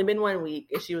 It only been 1 week,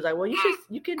 and she was like, well,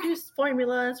 you can do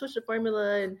formula and switch the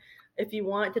formula, and if you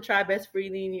want to try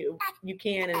breastfeeding, you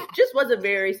can. And just wasn't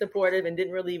very supportive and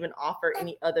didn't really even offer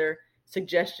any other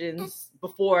suggestions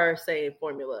before saying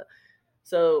formula.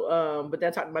 So, but then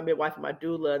I talked to my midwife and my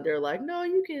doula, and they're like, no,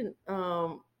 you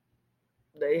can,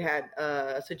 they had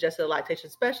suggested a lactation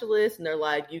specialist, and they're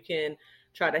like, you can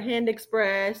try to hand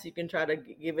express, you can try to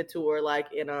give it to her like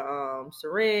in a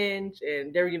syringe,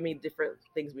 and they were giving me different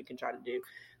things we can try to do.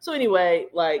 So anyway,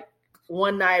 like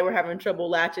one night we're having trouble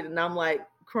latching, and I'm like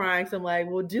crying. So I'm like,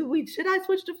 well, should I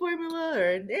switch the formula,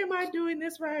 or am I doing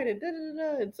this right? And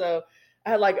And so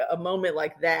I had like a moment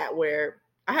like that where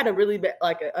I had a really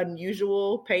like an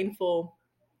unusual, painful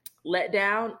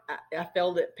letdown. I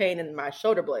felt it pain in my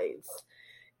shoulder blades,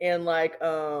 and like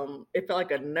it felt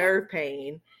like a nerve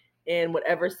pain. And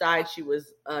whatever side she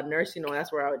was nursing on,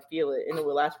 that's where I would feel it. And it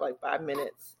would last for like 5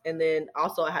 minutes. And then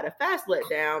also I had a fast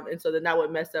letdown. And so then that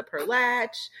would mess up her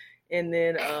latch. And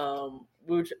then,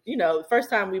 the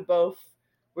first time we both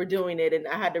were doing it, and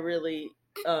I had to really,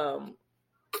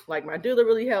 like my doula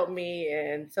really helped me.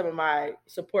 And some of my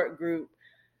support group,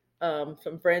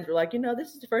 some friends were like,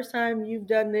 this is the first time you've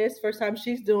done this, first time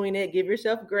she's doing it, give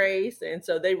yourself grace. And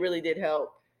so they really did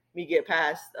help me get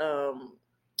past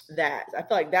that. I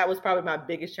feel like that was probably my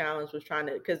biggest challenge, was trying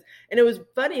to, and it was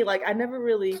funny, like I know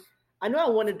I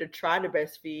wanted to try to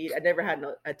breastfeed. I never had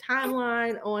a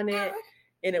timeline on it,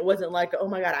 and it wasn't like, oh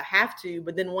my God, I have to.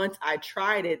 But then once I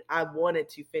tried it, I wanted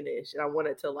to finish, and I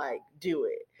wanted to like do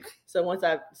it. So it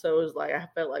was like, I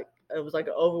felt like it was like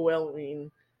an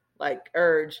overwhelming like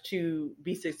urge to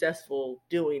be successful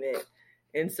doing it.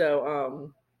 And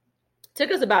so it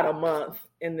took us about a month,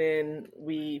 and then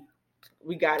we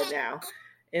got it now.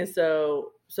 And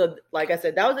so like I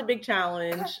said, that was a big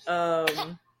challenge.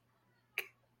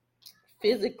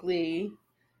 Physically,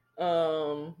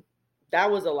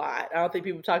 that was a lot. I don't think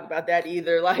people talk about that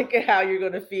either, like how you're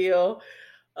going to feel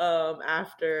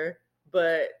after.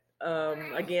 But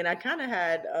again, I kind of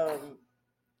had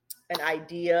an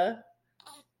idea,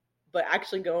 but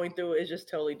actually going through it is just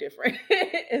totally different.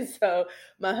 And so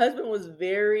my husband was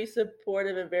very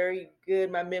supportive and very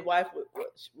good. My midwife,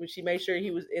 she made sure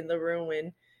he was in the room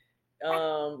when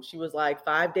she was like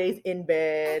 5 days in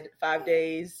bed, 5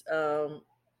 days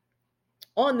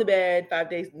on the bed, 5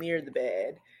 days near the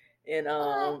bed. And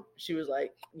she was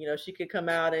like, she could come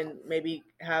out and maybe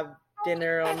have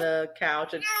dinner on the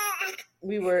couch. And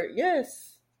we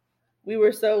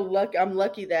were so lucky. I'm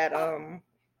lucky that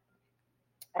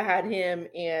I had him,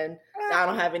 and I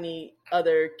don't have any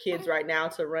other kids right now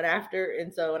to run after.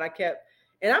 And so,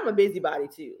 and I'm a busybody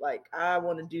too. Like I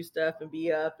want to do stuff and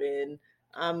be up, and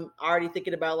I'm already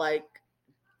thinking about like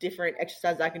different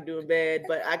exercises I can do in bed.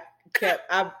 But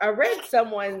I read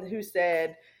someone who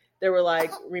said, they were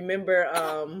like, remember,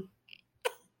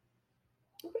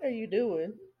 what are you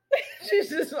doing? She's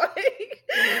just like,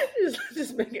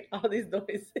 just making all these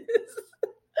noises.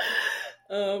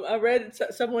 I read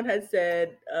someone had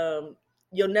said,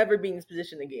 you'll never be in this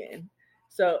position again.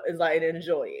 So it's like,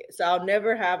 enjoy it. So I'll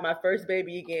never have my first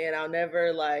baby again. I'll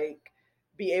never like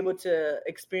be able to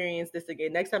experience this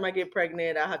again. Next time I get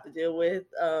pregnant, I'll have to deal with,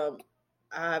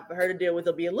 I've heard a deal with,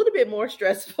 it'll be a little bit more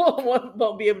stressful.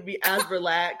 Won't be able to be as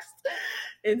relaxed.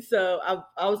 And so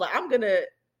I was like, I'm going to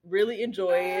really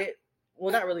enjoy it.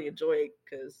 Well, not really enjoy it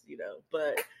because,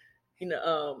 but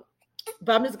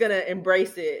I'm just going to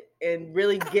embrace it and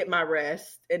really get my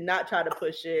rest and not try to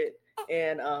push it.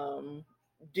 and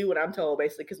do what I'm told,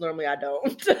 basically, because normally I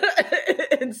don't.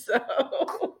 And so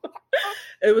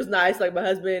it was nice. Like my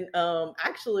husband,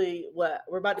 actually,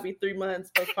 we're about to be 3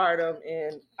 months postpartum,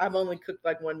 and I've only cooked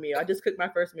like one meal. I just cooked my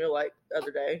first meal like the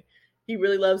other day. He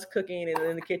really loves cooking and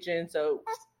in the kitchen. So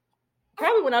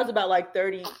probably when I was about like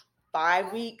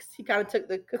 35 weeks, he kind of took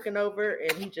the cooking over,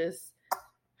 and he just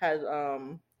has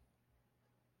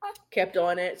kept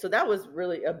on it. So that was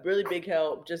really a really big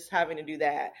help, just having to do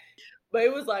that. But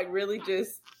it was like really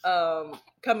just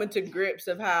coming to grips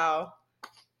of how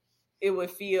it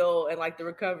would feel, and like the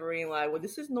recovery, and like, well,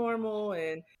 this is normal.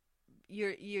 And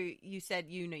you said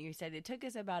it took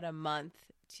us about a month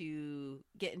to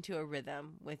get into a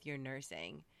rhythm with your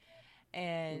nursing.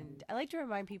 And I like to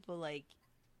remind people, like,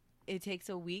 it takes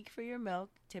a week for your milk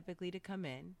typically to come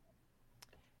in.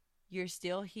 You're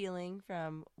still healing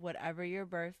from whatever your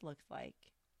birth looks like.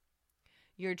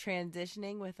 You're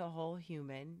transitioning with a whole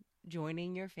human,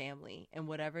 joining your family, and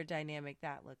whatever dynamic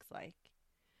that looks like.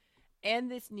 And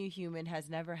this new human has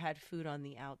never had food on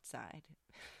the outside.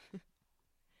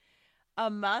 A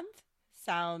month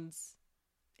sounds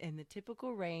in the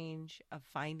typical range of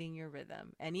finding your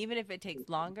rhythm. And even if it takes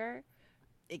longer,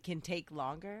 it can take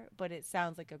longer, but it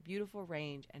sounds like a beautiful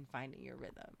range and finding your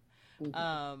rhythm.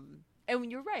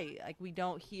 And you're right. Like, we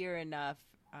don't hear enough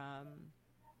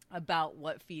about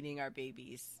what feeding our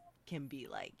babies can be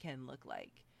like, can look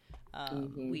like.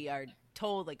 We are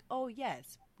told, like, oh,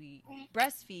 yes, we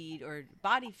breastfeed or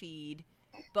body feed,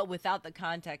 but without the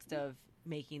context of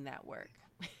making that work.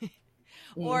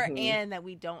 And that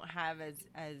we don't have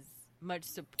as much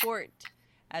support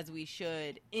as we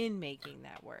should in making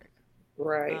that work.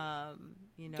 Right.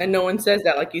 And no one says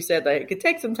that, like you said, like it could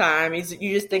take some time.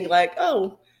 You just think like,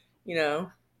 oh,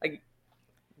 like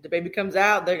the baby comes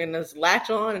out, they're going to latch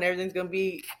on and everything's going to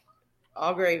be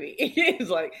all gravy. It's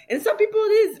like, and some people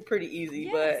it is pretty easy,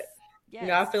 but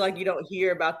I feel like you don't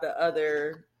hear about the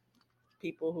other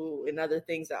people who, and other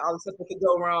things that all the stuff that could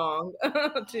go wrong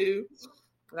too,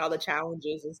 and all the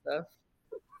challenges and stuff.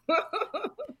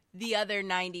 The other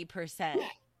 90%.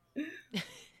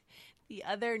 The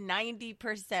other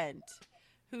 90%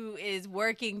 who is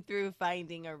working through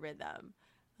finding a rhythm.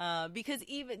 Because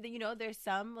even, there's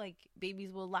some, like,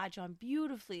 babies will latch on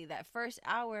beautifully that first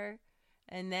hour,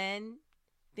 and then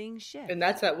things shift. And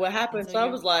that's what happened. So I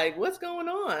was like, what's going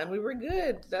on? We were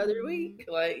good the other week.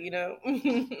 Like,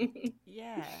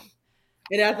 Yeah.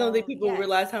 And I don't think people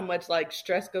realize how much, like,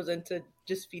 stress goes into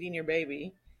just feeding your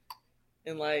baby.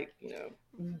 And, like,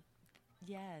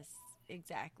 Yes,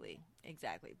 exactly.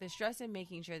 The stress in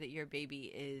making sure that your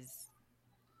baby is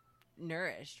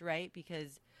nourished, right?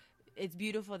 Because it's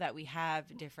beautiful that we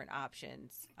have different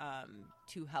options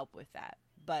to help with that.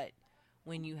 But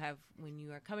when you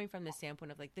are coming from the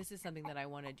standpoint of, like, this is something that I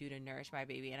want to do to nourish my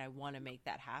baby, and I want to make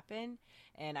that happen,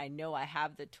 and I know I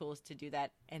have the tools to do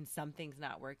that, and something's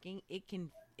not working,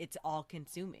 it's all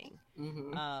consuming.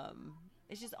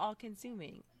 It's just all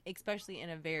consuming, especially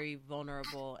in a very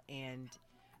vulnerable and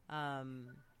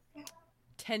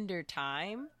tender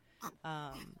time.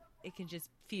 It can just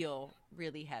feel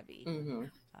really heavy.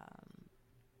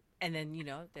 And then,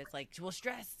 there's like, well,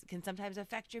 stress can sometimes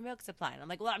affect your milk supply. And I'm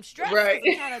like, well, I'm stressed because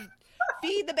I'm trying to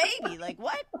feed the baby. Like,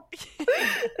 what?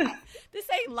 This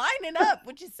ain't lining up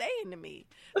what you're saying to me.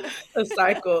 A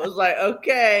cycle. It's like,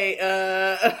 okay.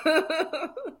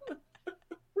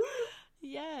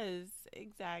 Yes,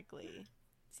 exactly.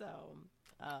 So,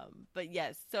 but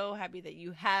yes, so happy that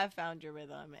you have found your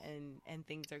rhythm and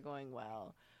things are going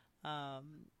well.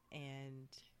 And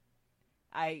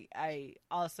I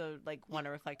also, like, want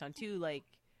to reflect on too, like,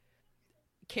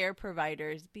 care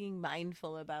providers being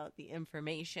mindful about the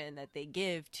information that they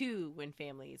give to when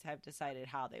families have decided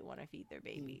how they want to feed their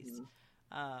babies.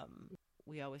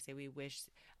 We always say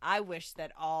I wish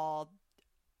that all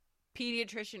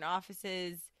pediatrician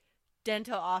offices,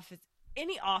 dental office,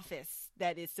 any office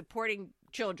that is supporting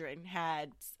children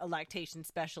had a lactation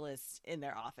specialist in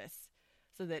their office,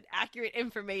 so that accurate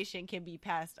information can be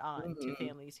passed on to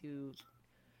families who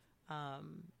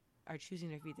are choosing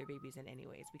to feed their babies in any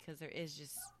ways, because there is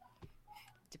just,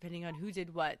 depending on who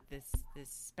did what, this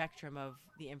spectrum of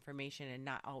the information, and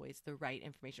not always the right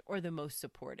information or the most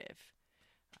supportive.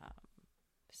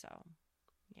 So,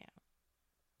 yeah.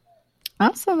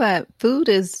 Also, that food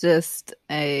is just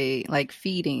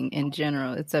feeding in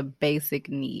general. It's a basic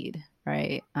need,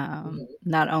 right?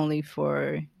 Not only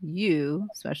for you,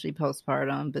 especially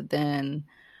postpartum, but then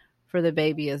for the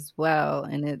baby as well.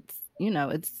 And it's,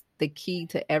 it's the key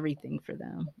to everything for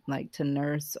them, like to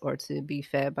nurse or to be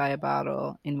fed by a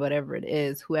bottle, and whatever it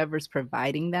is, whoever's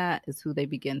providing that is who they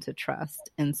begin to trust.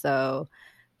 And so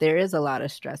there is a lot of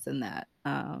stress in that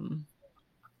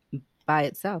by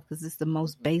itself, because it's the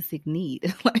most basic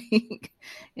need. Like,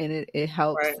 and it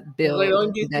helps build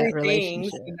that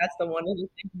relationship. And that's the one of the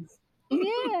things.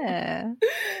 Yeah.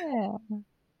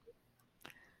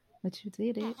 But you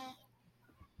did it.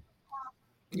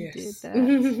 You did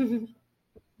that.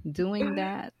 Doing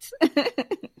that.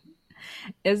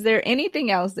 Is there anything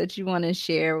else that you want to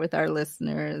share with our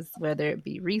listeners, whether it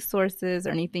be resources or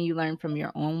anything you learned from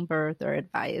your own birth or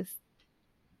advice?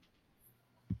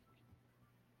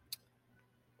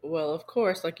 Well, of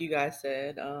course, like you guys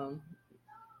said,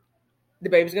 the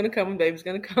baby's gonna come.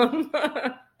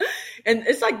 And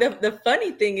it's like the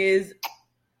funny thing is,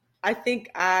 I think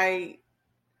I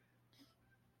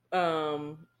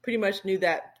pretty much knew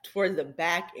that towards the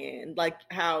back end, like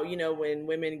how, when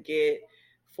women get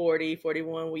 40,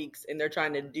 41 weeks and they're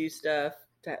trying to do stuff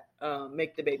to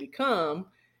make the baby come.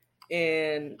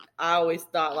 And I always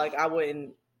thought like I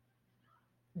wouldn't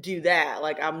do that.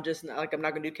 Like I'm just not, like I'm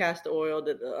not gonna do castor oil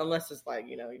unless it's like,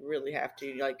 you really have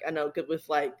to. Like I know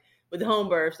with home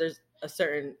births, there's a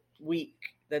certain week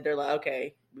that they're like,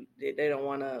 okay, they don't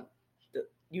want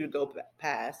you to go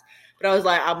past. But I was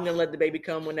like, I'm gonna let the baby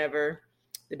come whenever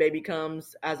the baby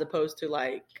comes, as opposed to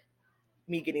like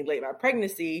me getting late in my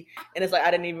pregnancy. And it's like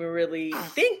I didn't even really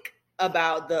think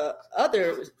about the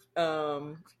other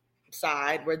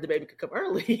side where the baby could come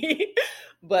early.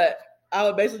 But I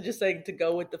would basically just say to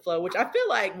go with the flow, which I feel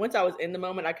like once I was in the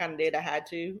moment, I kind of did. I had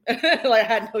to. Like I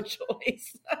had no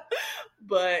choice.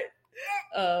 But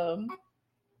I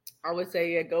would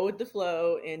say, yeah, go with the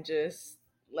flow and just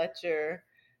let your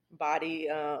body,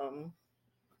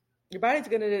 your body's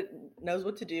knows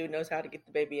what to do, knows how to get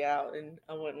the baby out, and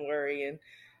I wouldn't worry. And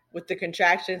with the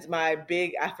contractions, my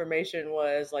big affirmation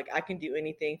was like, I can do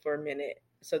anything for a minute.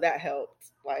 So that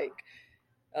helped. Like,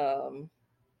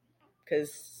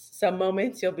 because some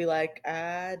moments you'll be like,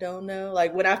 I don't know.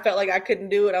 Like when I felt like I couldn't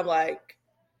do it, I'm like,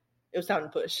 it was time to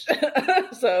push.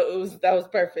 So that was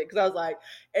perfect. Cause I was like,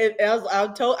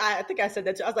 I think I said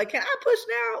that too. I was like, can I push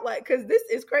now? Like, cause this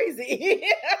is crazy.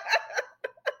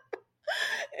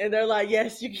 And they're like,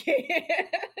 yes, you can.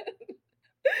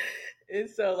 And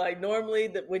so like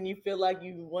normally when you feel like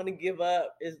you want to give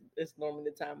up is normally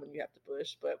the time when you have to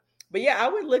push. But yeah,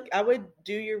 I would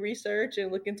do your research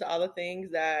and look into all the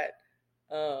things that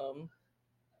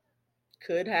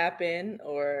could happen,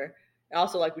 or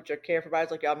also like with your care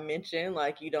providers, like y'all mentioned,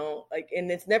 like you don't like,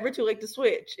 and it's never too late to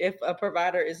switch. If a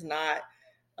provider is not,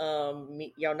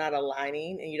 you're not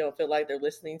aligning and you don't feel like they're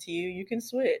listening to you, you can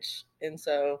switch. And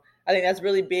so I think that's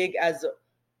really big as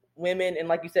women. And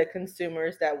like you said,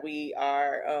 consumers, that we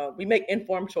are, we make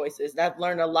informed choices. And I've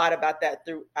learned a lot about that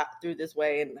through this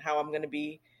way, and how I'm going to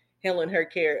be handling her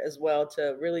care as well,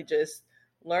 to really just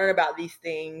learn about these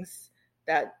things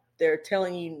that they're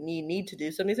telling you need to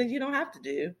do. Some of these things you don't have to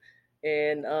do.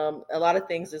 And a lot of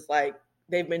things is like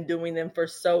they've been doing them for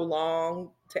so long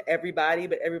to everybody,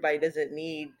 but everybody doesn't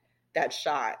need that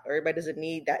shot, or everybody doesn't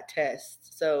need that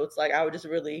test. So it's like I would just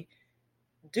really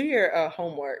do your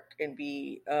homework and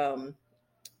be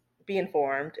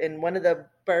informed. And one of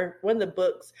the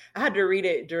books, I had to read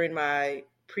it during my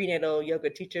prenatal yoga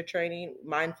teacher training,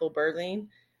 Mindful Birthing.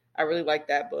 I really like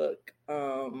that book.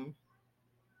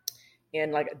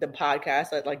 And like the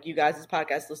podcast, like you guys'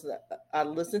 podcast, I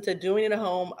listened to Doing It at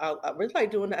Home. I really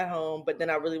like doing it at home, but then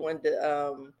I really wanted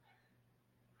to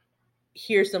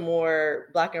hear some more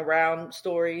Black and Brown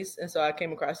stories. And so I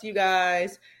came across you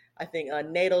guys. I think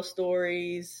Natal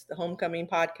Stories, the Homecoming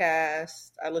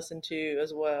podcast, I listened to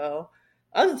as well.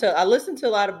 I listened to a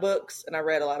lot of books, and I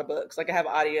read a lot of books. Like I have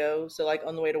audio. So like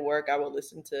on the way to work, I will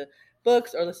listen to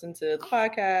books or listen to the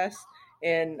podcast.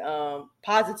 And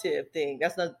positive thing,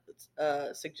 that's not a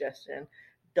suggestion.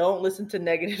 Don't listen to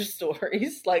negative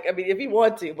stories. Like, I mean, if you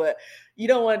want to, but you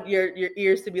don't want your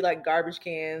ears to be like garbage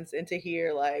cans, and to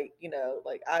hear like,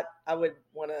 like I would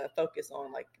want to focus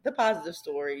on like the positive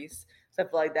stories, stuff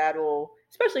like that. Will,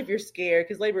 especially if you're scared,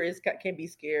 because labor can be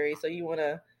scary. So you want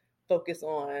to focus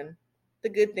on the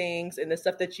good things and the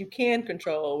stuff that you can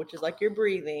control, which is like your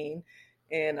breathing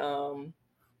and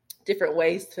different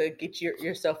ways to get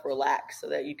yourself relaxed so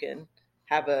that you can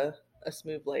have a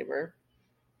smooth labor.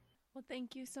 Well,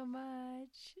 thank you so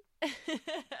much.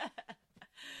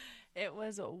 It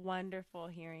was wonderful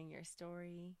hearing your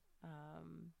story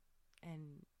and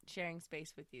sharing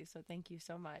space with you. So thank you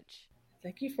so much.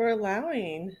 Thank you for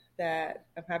allowing that.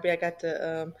 I'm happy I got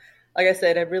to, like I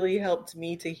said, it really helped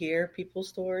me to hear people's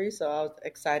stories. So I was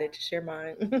excited to share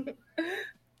mine.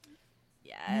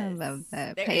 Yes. I love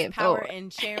that. There Pay is it power forward. in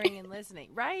sharing and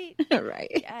listening, right?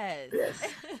 Right. Yes.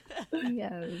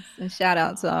 Yes. And shout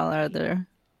out to all our other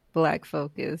Black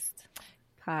focused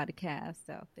podcast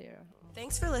out there.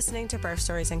 Thanks for listening to Birth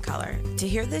Stories in Color. To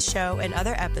hear this show and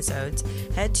other episodes,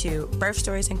 head to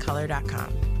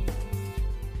birthstoriesIncolor.com.